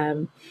this,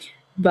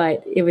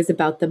 but it was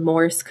about the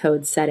Morse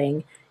code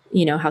setting.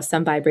 You know, how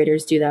some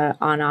vibrators do the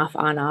on-off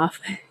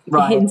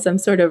right. in some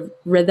sort of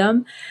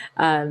rhythm.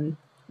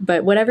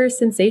 But whatever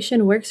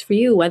sensation works for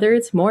you, whether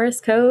it's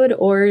Morse code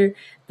or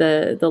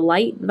the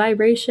light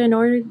vibration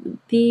or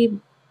the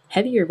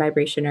heavier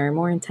vibration or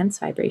more intense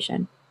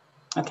vibration.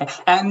 Okay.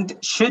 And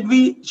should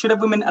a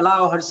woman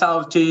allow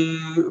herself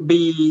to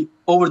be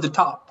over the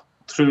top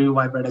through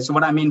vibrators? So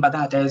what I mean by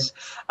that is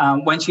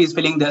when she's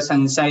feeling the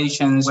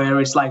sensations where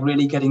it's like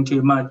really getting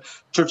too much,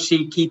 should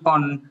she keep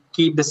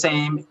the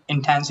same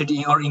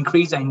intensity or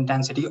increase the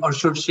intensity, or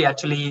should she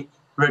actually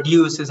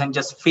reduce it and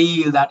just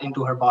feel that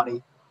into her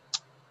body?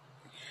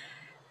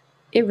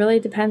 It really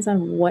depends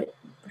on what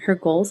her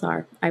goals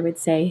are, I would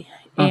say.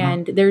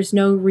 And there's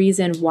no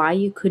reason why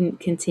you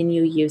couldn't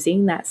continue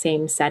using that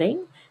same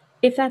setting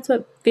if that's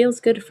what feels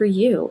good for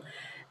you.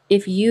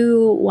 If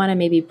you want to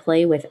maybe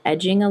play with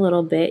edging a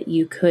little bit,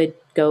 you could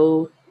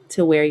go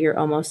to where you're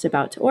almost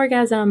about to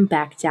orgasm,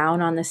 back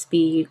down on the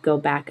speed, go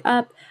back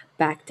up,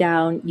 back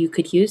down. You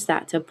could use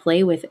that to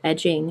play with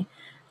edging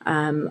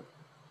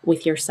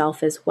with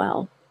yourself as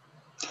well.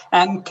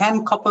 And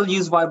can couple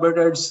use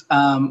vibrators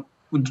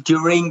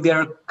during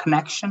their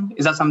connection?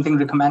 Is that something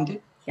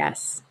recommended?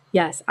 Yes.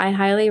 Yes, I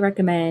highly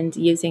recommend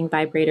using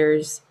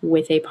vibrators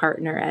with a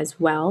partner as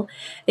well.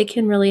 It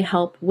can really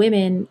help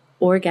women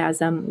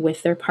orgasm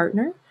with their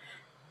partner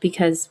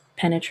because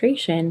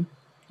penetration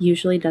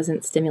usually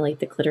doesn't stimulate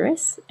the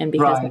clitoris. And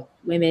because Right.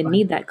 women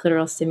need that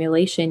clitoral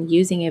stimulation,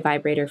 using a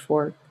vibrator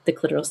for the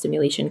clitoral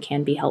stimulation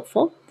can be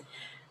helpful,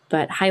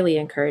 but highly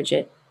encourage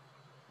it.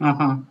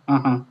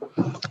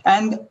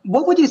 And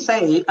what would you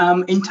say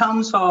in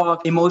terms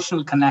of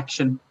emotional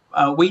connection?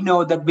 We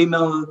know that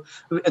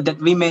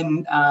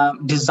women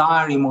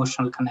desire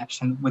emotional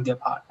connection with their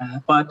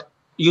partner, but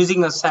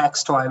using a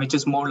sex toy, which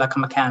is more like a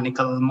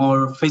mechanical,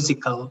 more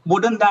physical,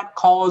 wouldn't that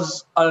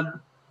cause a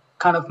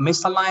kind of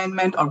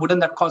misalignment, or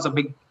wouldn't that cause a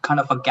big kind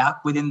of a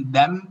gap within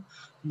them,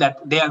 that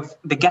they're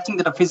getting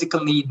that a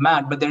physical need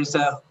met, but there's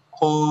a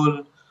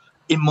whole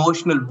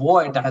emotional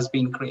void that has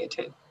been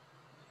created?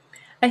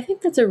 I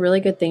think that's a really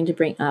good thing to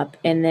bring up,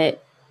 in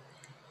that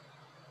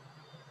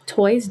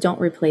toys don't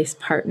replace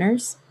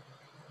partners,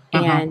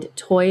 and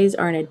toys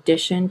are an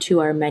addition to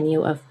our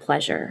menu of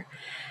pleasure.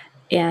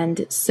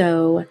 And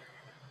so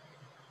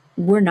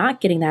we're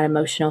not getting that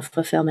emotional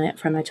fulfillment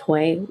from a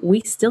toy.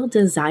 We still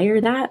desire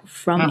that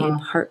from a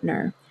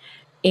partner.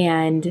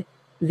 And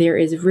there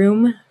is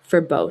room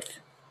for both.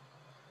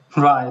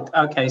 Right.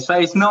 Okay.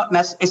 So not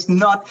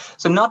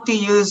to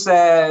use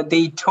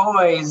the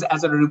toys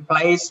as a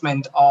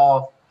replacement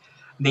of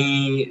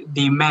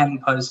the men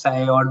per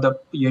se, or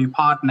your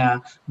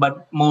partner,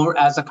 but more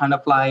as a kind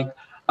of like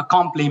a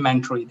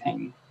complementary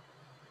thing.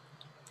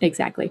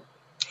 Exactly.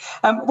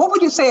 What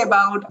would you say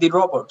about the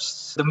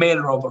robots, the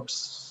male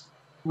robots?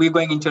 We're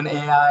going into an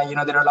AI.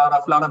 There are a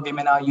lot of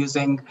women are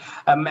using.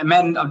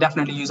 Men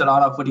definitely use a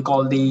lot of what you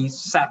call the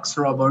sex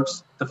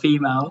robots, the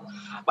female.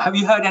 Have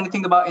you heard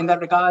anything about in that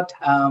regard?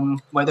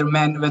 Whether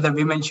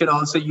women should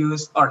also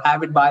use or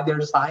have it by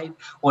their side,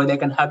 or they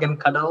can hug and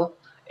cuddle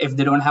if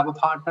they don't have a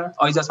partner?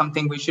 Or is that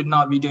something we should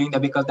not be doing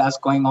that because that's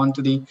going on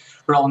to the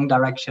wrong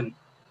direction?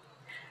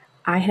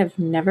 I have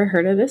never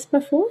heard of this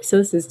before, so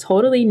this is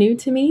totally new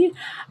to me.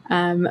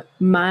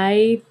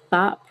 My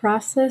thought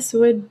process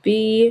would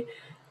be,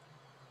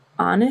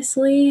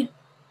 honestly,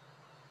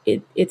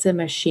 it's a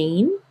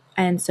machine.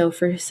 And so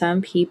for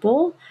some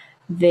people,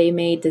 they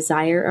may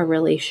desire a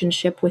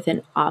relationship with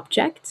an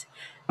object.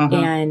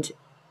 And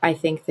I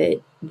think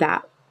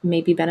that may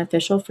be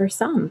beneficial for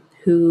some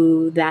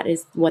who that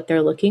is what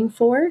they're looking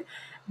for.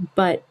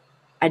 But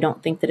I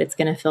don't think that it's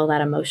going to fill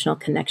that emotional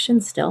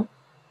connection still.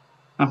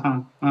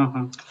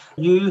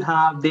 You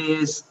have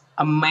this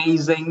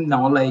amazing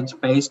knowledge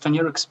based on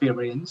your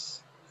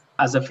experience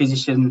as a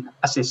physician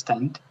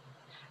assistant,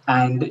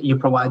 and you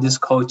provide this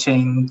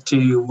coaching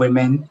to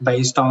women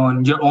based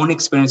on your own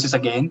experiences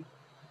again,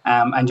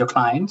 and your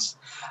clients.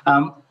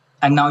 And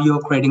now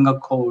you're creating a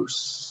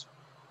course.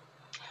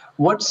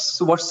 What's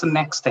the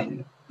next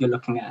thing you're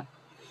looking at?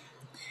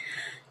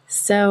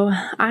 So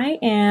I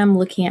am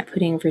looking at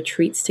putting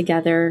retreats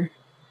together.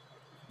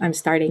 I'm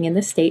starting in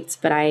the States,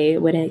 but I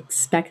would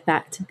expect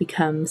that to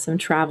become some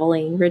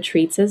traveling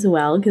retreats as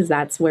well, because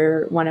that's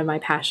where one of my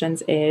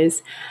passions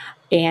is.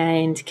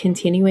 And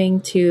continuing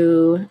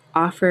to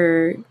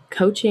offer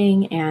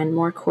coaching and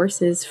more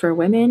courses for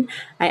women.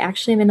 I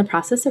actually am in the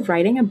process of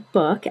writing a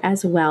book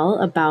as well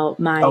about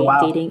my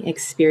dating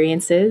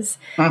experiences.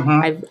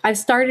 I've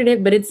started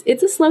it, but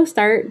it's a slow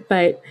start,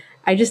 but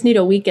I just need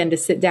a weekend to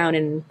sit down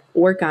and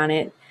work on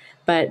it.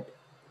 But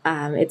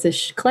it's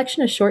a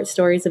collection of short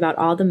stories about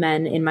all the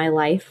men in my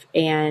life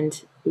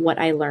and what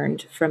I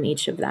learned from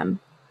each of them.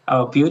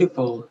 Oh,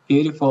 beautiful,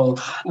 beautiful.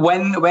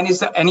 When is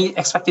there any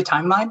expected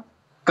timeline?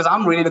 Because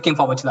I'm really looking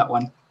forward to that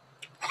one.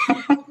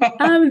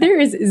 There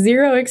is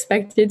zero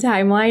expected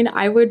timeline.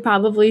 I would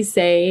probably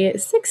say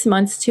 6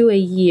 months to a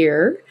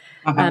year.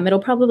 It'll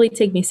probably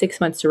take me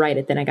 6 months to write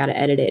it. Then I got to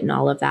edit it and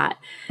all of that.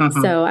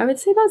 So I would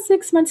say about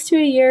 6 months to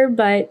a year,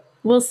 but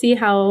we'll see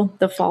how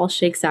the fall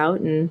shakes out.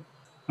 And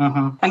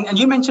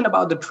you mentioned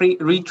about the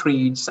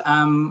retreats.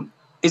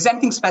 Is there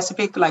anything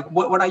specific, like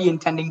what are you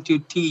intending to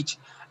teach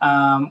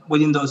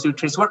within those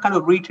retreats? What kind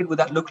of retreat would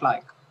that look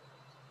like?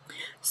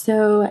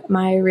 So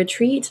my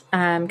retreat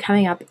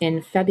coming up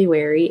in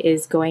February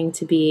is going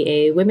to be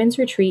a women's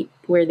retreat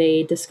where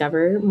they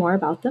discover more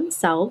about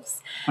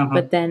themselves.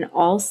 But then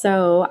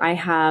also I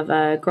have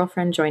a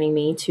girlfriend joining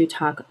me to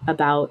talk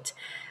about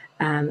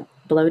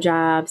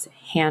blowjobs,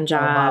 hand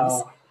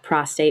jobs,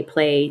 prostate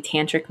play,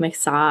 tantric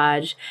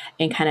massage,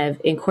 and kind of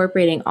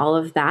incorporating all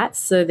of that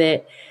so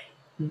that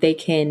they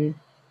can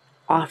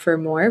offer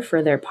more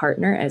for their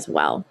partner as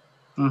well.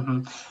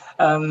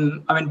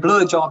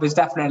 Blowjob is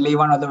definitely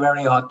one of the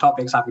very hot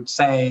topics, I would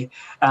say,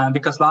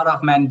 because a lot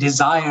of men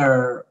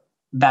desire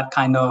that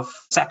kind of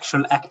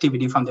sexual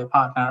activity from their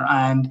partner,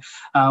 and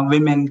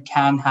women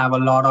can have a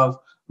lot of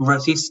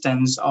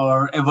resistance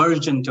or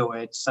aversion to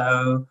it.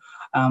 So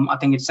I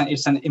think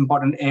it's an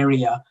important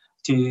area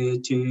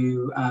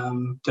to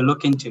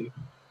look into.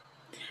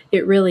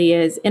 It really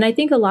is. And I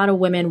think a lot of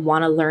women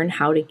want to learn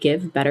how to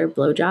give better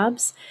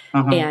blowjobs.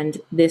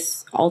 And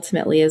this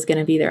ultimately is going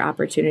to be their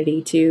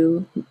opportunity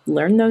to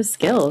learn those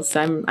skills.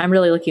 So I'm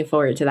really looking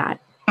forward to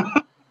that.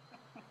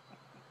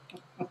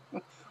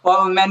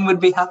 Well, men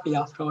would be happy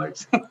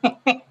afterwards.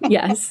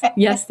 Yes,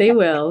 they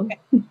will.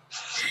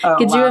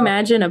 Could you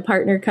imagine a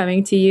partner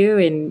coming to you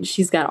and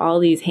she's got all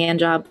these hand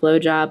job, blow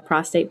job,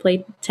 prostate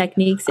plate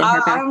techniques in her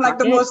back I'm like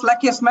pocket? the most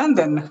luckiest man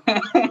then.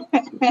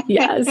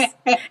 Yes.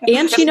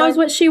 And she knows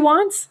what she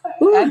wants.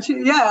 And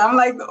I'm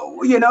like,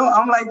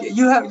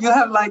 you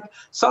have like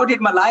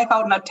sorted my life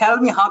out. Now tell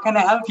me, how can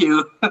I help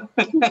you?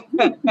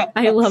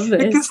 I love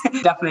this. Because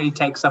it definitely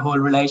takes a whole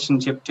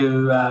relationship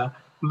to a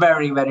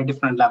very, very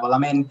different level. I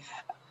mean,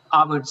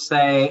 I would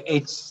say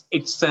it's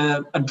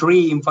a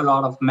dream for a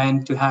lot of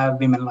men to have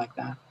women like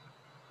that.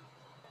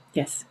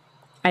 Yes.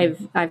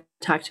 I've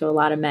talked to a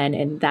lot of men,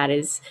 and that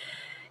is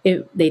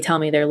it. They tell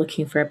me they're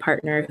looking for a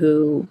partner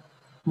who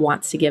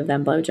wants to give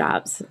them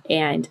blowjobs,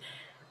 and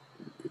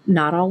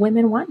not all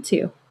women want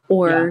to,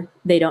 or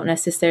they don't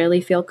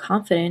necessarily feel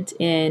confident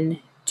in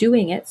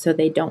doing it, so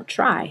they don't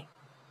try.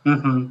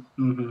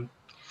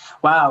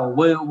 Wow,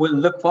 we'll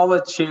look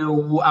forward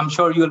to, I'm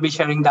sure you'll be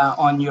sharing that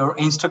on your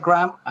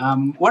Instagram.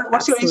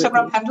 What's your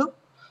Instagram handle?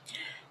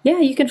 Yeah,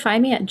 you can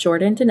find me at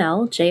Jordan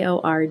Donnell,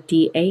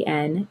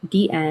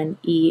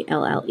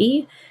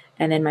 JordanDnelle.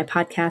 And then my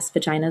podcast,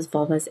 Vaginas,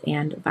 Vulvas,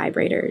 and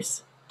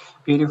Vibrators.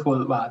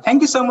 Beautiful. Wow.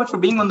 Thank you so much for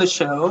being on the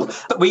show.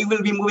 We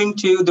will be moving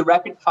to the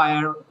rapid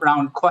fire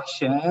round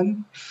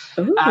question.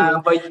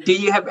 But do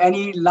you have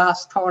any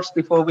last thoughts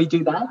before we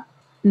do that?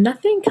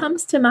 Nothing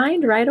comes to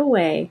mind right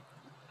away.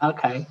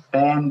 Okay.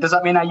 Then does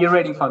that mean are you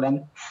ready for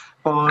then?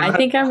 I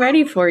think I'm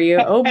ready for you.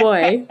 Oh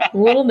boy. I'm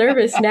a little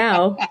nervous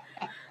now.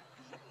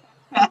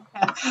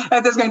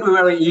 There's going to be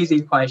very easy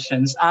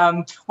questions.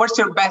 What's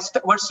your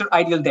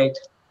ideal date?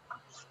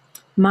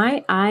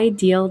 My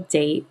ideal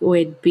date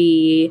would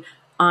be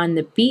on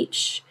the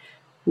beach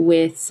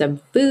with some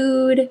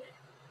food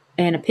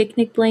and a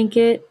picnic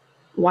blanket,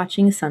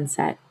 watching a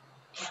sunset.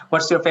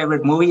 What's your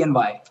favorite movie and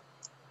why?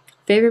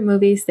 Favorite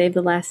movie, Save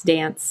the Last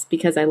Dance,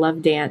 because I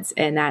love dance,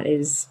 and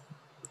I've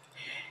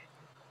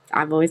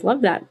always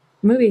loved that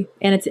movie.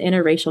 And it's an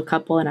interracial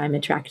couple, and I'm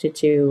attracted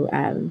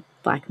to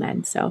Black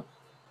men, so.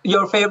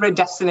 Your favorite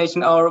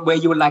destination or where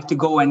you would like to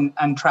go and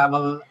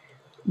travel?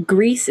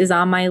 Greece is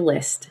on my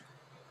list.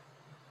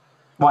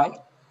 Why?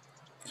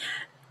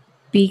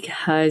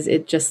 Because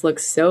it just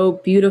looks so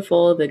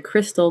beautiful. The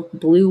crystal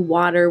blue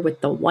water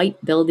with the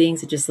white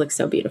buildings. It just looks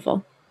so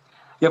beautiful.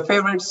 Your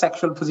favorite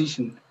sexual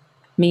position?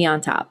 Me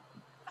on top.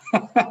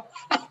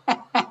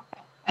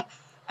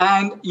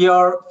 And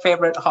your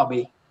favorite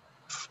hobby?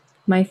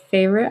 My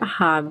favorite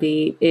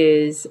hobby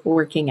is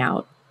working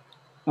out.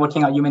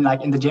 Working out, you mean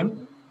like in the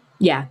gym?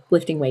 Yeah,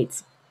 lifting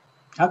weights.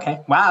 Okay,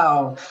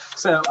 wow.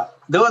 So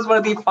those were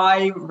the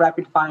 5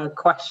 rapid fire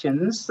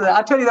questions.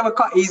 I told you they were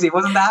quite easy,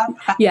 wasn't that?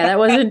 Yeah, that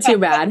wasn't too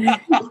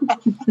bad.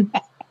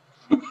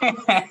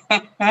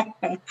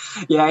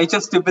 Yeah, it's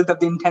just to build up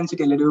the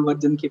intensity a little,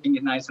 but then keeping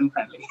it nice and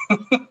friendly.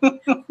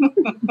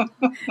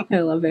 I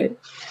love it.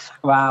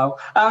 Wow.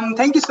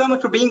 Thank you so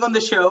much for being on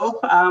the show.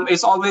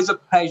 It's always a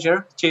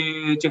pleasure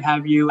to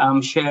have you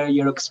share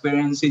your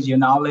experiences, your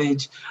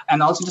knowledge,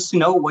 and also just to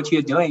know what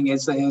you're doing.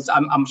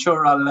 I'm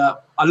sure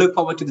I'll look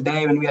forward to the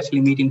day when we actually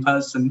meet in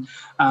person.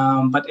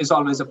 But it's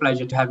always a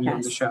pleasure to have you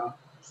on the show.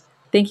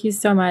 Thank you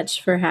so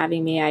much for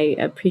having me. I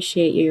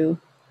appreciate you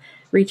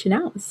reaching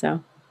out.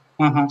 So.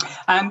 And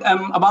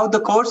about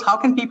the course, how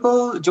can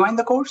people join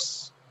the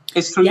course?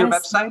 It's through your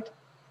website?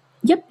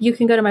 Yep. You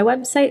can go to my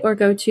website or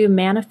go to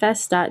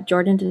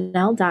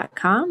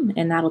manifest.jordandonnell.com,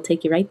 and that'll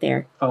take you right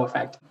there.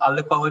 Perfect. I'll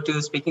look forward to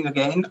speaking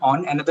again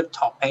on another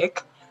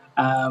topic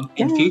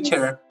in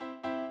future.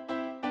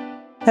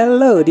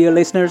 Hello, dear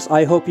listeners.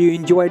 I hope you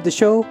enjoyed the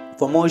show.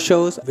 For more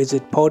shows,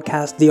 visit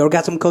podcast The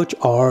Orgasm Coach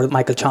or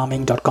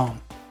michaelcharming.com.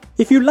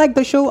 If you like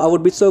the show, I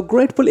would be so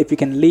grateful if you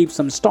can leave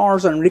some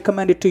stars and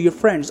recommend it to your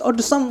friends or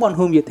to someone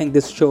whom you think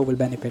this show will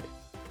benefit.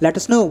 Let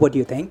us know what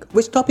you think.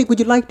 Which topic would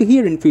you like to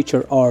hear in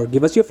future? Or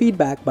give us your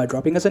feedback by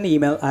dropping us an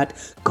email at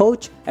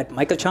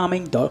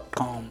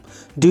coach@michaelcharming.com.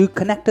 Do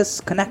connect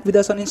with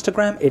us on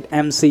Instagram at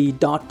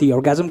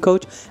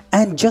mc.theorgasmcoach.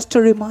 And just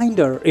a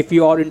reminder, if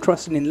you are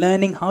interested in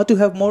learning how to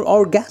have more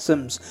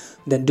orgasms,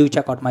 then do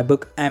check out my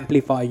book,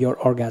 Amplify Your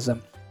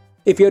Orgasm.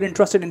 If you're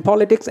interested in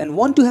politics and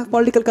want to have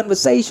political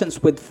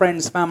conversations with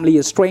friends, family,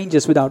 or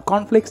strangers without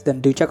conflicts,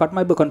 then do check out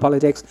my book on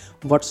politics,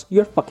 What's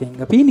Your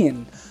Fucking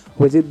Opinion?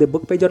 Visit the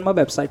book page on my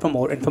website for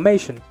more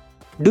information.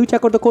 Do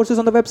check out the courses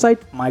on the website,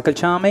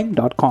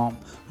 michaelcharming.com.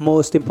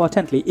 Most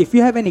importantly, if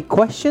you have any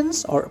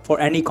questions or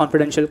for any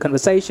confidential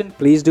conversation,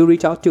 please do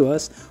reach out to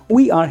us.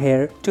 We are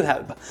here to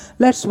help.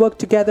 Let's work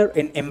together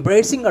in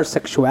embracing our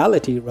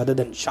sexuality rather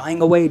than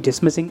shying away,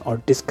 dismissing, or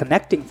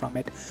disconnecting from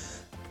it.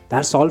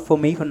 That's all for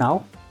me for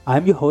now.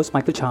 I'm your host,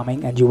 Michael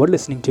Charming, and you are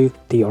listening to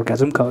The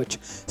Orgasm Coach.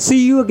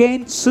 See you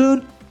again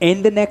soon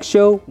in the next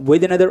show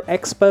with another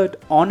expert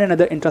on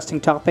another interesting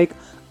topic.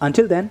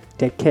 Until then,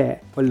 take care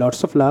with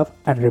lots of love,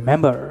 and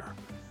remember,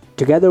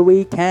 Together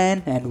we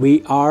can, and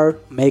we are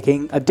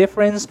making a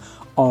difference.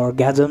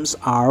 Orgasms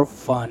are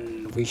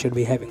fun. We should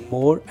be having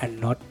more and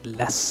not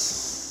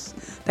less.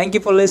 Thank you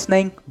for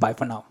listening. Bye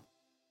for now.